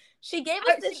 She gave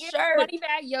us this shirt. Money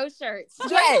bag, yo shirt.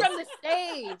 Straight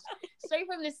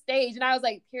from the stage. And I was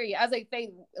like, period. I was like,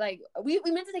 Faith, like we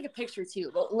meant to take a picture too,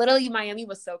 but literally Miami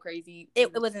was so crazy.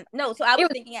 It wasn't. No, so I was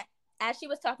thinking as she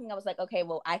was talking, I was like, okay,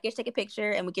 well, I can take a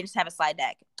picture and we can just have a slide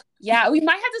deck. Yeah, we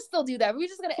might have to still do that. We're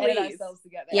just gonna edit ourselves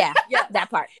together. Yeah, that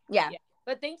part. Yeah.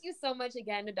 But thank you so much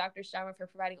again to Dr. Sharma for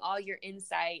providing all your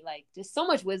insight, like just so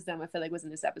much wisdom. I feel like was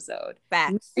in this episode.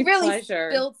 Facts. We really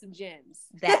spilled some gems.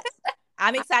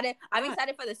 I'm excited. I'm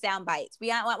excited for the sound bites.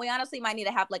 We honestly might need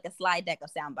to have like a slide deck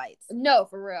of sound bites. No,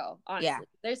 for real. Honestly,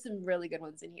 there's some really good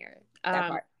ones in here. That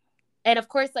part. And of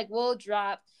course, like we'll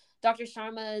drop Dr.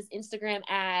 Sharma's Instagram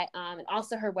and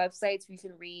also her websites where you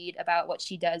can read about what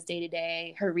she does day to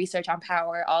day, her research on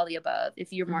power, all the above,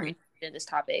 if you're more interested in this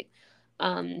topic.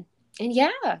 And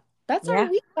yeah, That's Yeah. our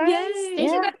week, guys. Yay. Thank you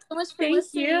Yeah. guys so much for Thank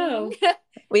listening. you.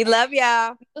 We love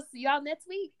y'all. We'll see y'all next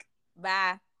week.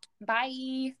 Bye.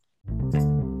 Bye.